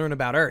uses to learn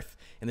about Earth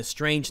and the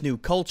strange new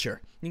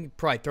culture. You can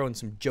probably throw in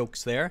some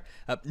jokes there.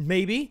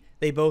 Maybe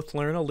they both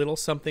learn a little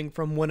something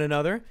from one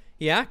another.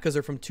 Yeah, because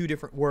they're from two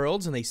different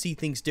worlds and they see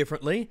things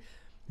differently.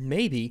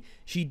 Maybe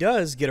she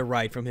does get a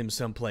ride from him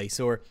someplace,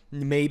 or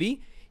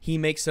maybe he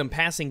makes some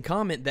passing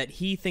comment that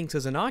he thinks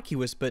is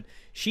innocuous, but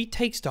she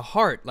takes to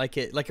heart, like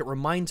it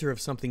reminds her of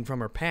something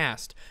from her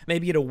past.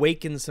 Maybe it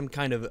awakens some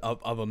kind of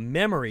a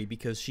memory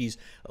because she's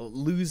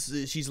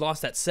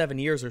lost that 7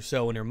 years or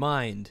so in her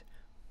mind.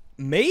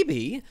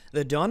 Maybe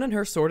the Dawn and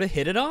her sort of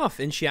hit it off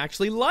and she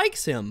actually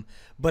likes him,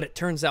 but it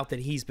turns out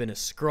that he's been a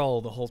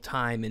Skrull the whole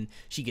time and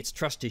she gets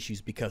trust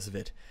issues because of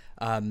it.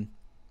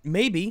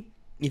 Maybe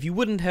if you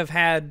wouldn't have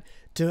had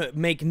to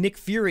make Nick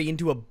Fury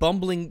into a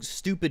bumbling,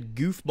 stupid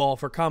goofball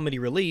for comedy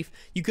relief,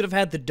 you could have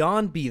had the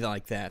Dawn be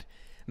like that.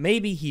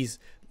 Maybe he's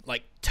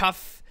like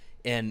tough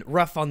and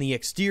rough on the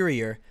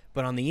exterior,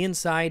 but on the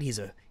inside he's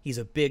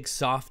a big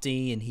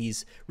softy and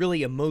he's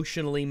really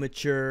emotionally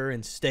mature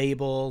and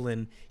stable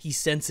and he's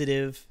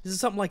sensitive. This is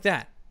something like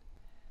that.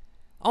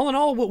 All in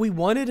all, what we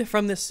wanted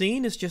from this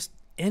scene is just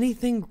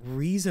anything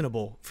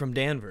reasonable from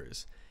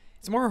Danvers.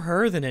 It's more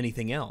her than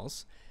anything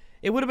else.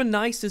 It would have been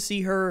nice to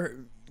see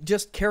her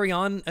just carry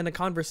on in a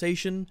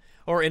conversation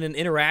or in an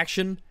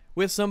interaction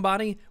with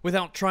somebody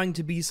without trying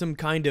to be some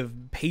kind of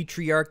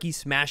patriarchy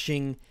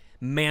smashing,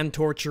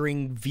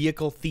 man-torturing,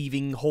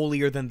 vehicle-thieving,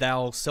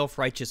 holier-than-thou,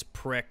 self-righteous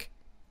prick.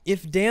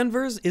 If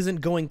Danvers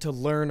isn't going to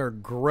learn or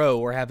grow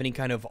or have any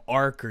kind of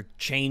arc or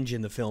change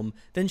in the film,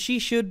 then she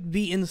should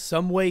be in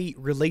some way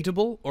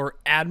relatable or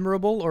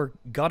admirable or,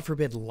 God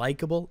forbid,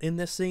 likable in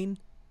this scene.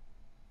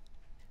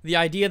 The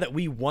idea that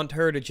we want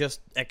her to just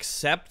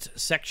accept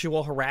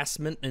sexual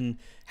harassment and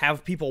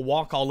have people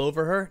walk all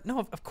over her,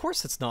 no, of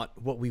course that's not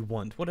what we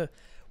want. What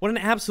an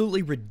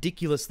absolutely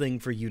ridiculous thing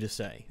for you to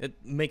say.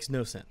 It makes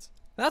no sense.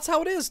 That's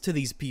how it is to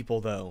these people,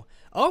 though.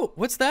 Oh,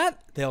 what's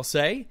that? They'll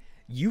say.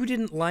 You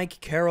didn't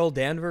like Carol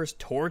Danvers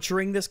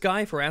torturing this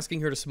guy for asking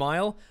her to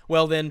smile?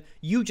 Well, then,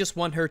 you just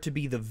want her to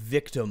be the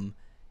victim.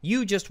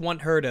 You just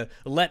want her to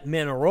let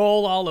men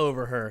roll all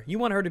over her. You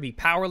want her to be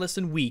powerless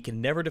and weak and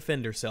never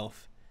defend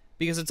herself.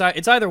 Because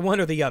it's either one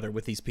or the other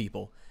with these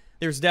people.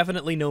 There's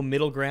definitely no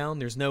middle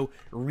ground. There's no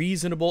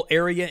reasonable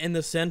area in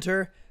the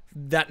center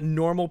that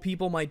normal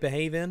people might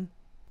behave in.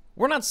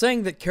 We're not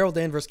saying that Carol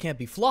Danvers can't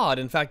be flawed.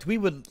 In fact, we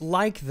would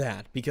like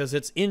that because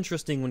it's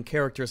interesting when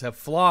characters have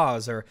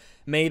flaws or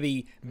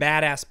maybe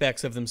bad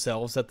aspects of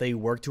themselves that they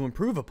work to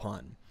improve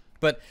upon.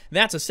 But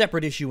that's a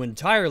separate issue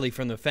entirely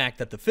from the fact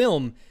that the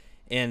film,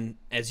 and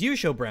as you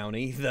show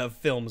Brownie, the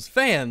film's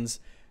fans,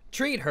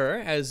 treat her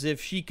as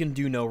if she can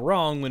do no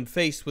wrong when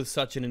faced with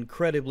such an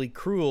incredibly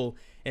cruel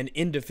and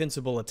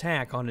indefensible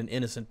attack on an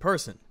innocent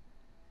person.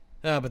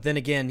 But then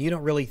again, you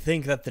don't really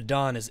think that the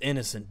Don is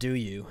innocent, do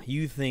you?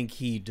 You think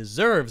he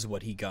deserves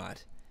what he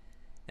got.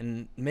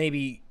 And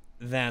maybe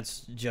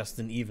that's just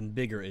an even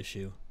bigger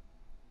issue.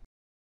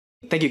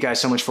 Thank you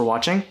guys so much for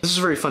watching. This was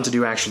very fun to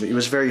do, actually. It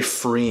was very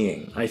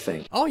freeing, I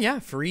think. Oh yeah,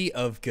 free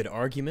of good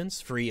arguments,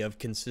 free of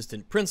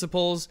consistent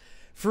principles,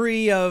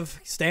 free of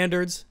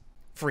standards,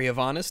 free of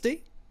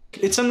honesty.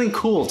 It's something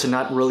cool to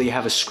not really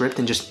have a script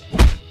and just...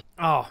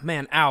 Oh,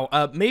 man,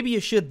 ow. Maybe you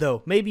should,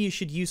 though. Maybe you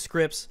should use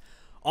scripts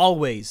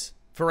always,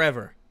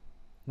 forever.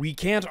 We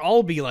can't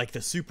all be like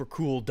the super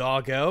cool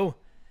doggo.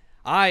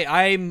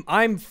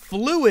 I'm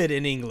fluid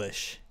in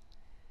English.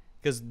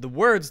 Because the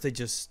words, they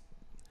just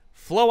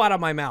flow out of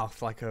my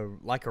mouth like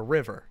a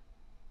river.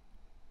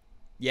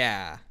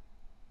 Yeah.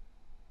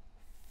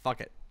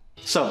 Fuck it.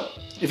 So,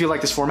 if you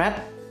like this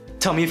format,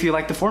 tell me if you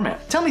like the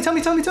format. Tell me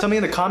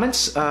in the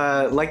comments.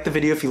 Like the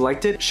video if you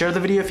liked it. Share the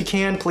video if you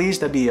can, please.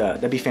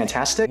 That'd be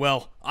fantastic.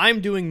 Well,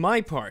 I'm doing my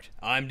part.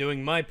 I'm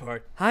doing my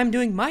part. I'm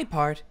doing my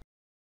part.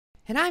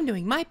 And I'm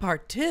doing my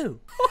part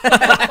too.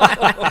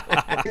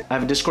 I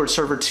have a Discord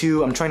server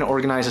too. I'm trying to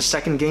organize a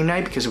second game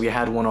night because we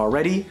had one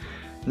already.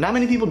 Not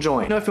many people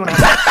join. You know, if you want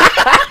to.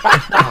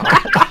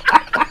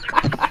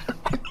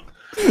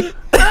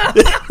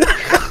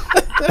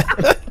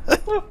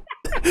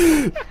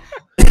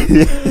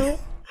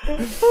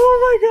 Oh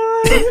my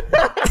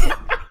god!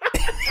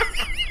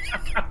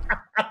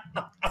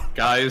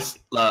 Guys,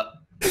 look,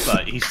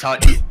 he's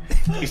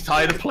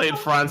tired of playing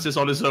Francis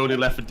on his own in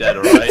Left 4 Dead,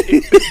 alright?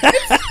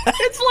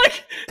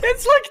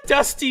 It's like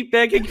Dusty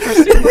begging for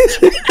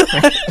signature.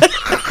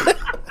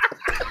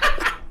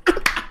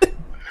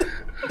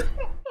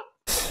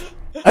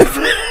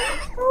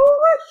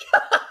 Oh my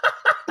god!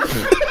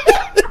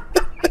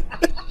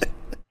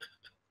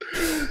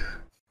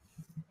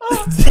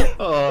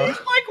 He's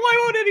like, why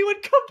won't anyone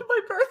come to my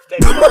birthday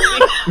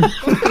party?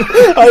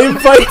 I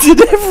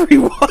invited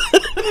everyone.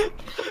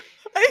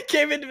 I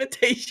gave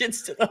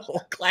invitations to the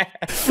whole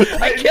class.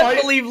 I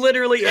can't believe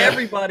literally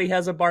everybody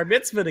has a bar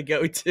mitzvah to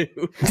go to.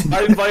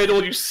 I invited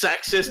all you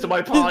sexists to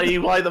my party.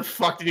 Why the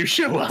fuck did you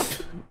show up?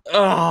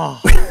 Oh.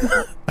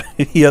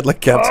 He had like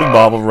Captain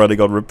Marvel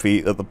running on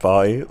repeat at the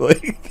party.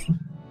 Like,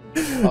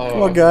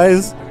 come on,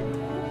 guys.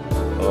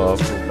 Oh, I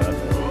feel bad.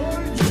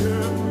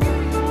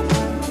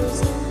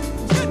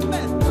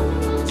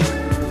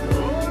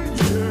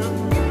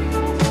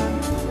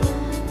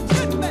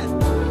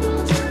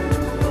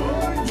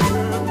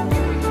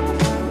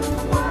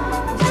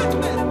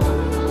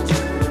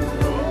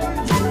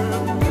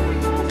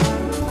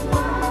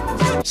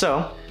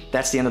 So,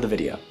 that's the end of the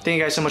video. Thank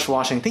you guys so much for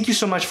watching. Thank you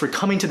so much for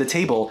coming to the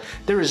table.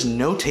 There is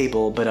no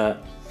table, but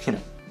you know.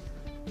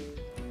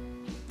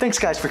 Thanks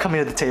guys for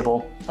coming to the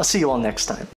table. I'll see you all next time.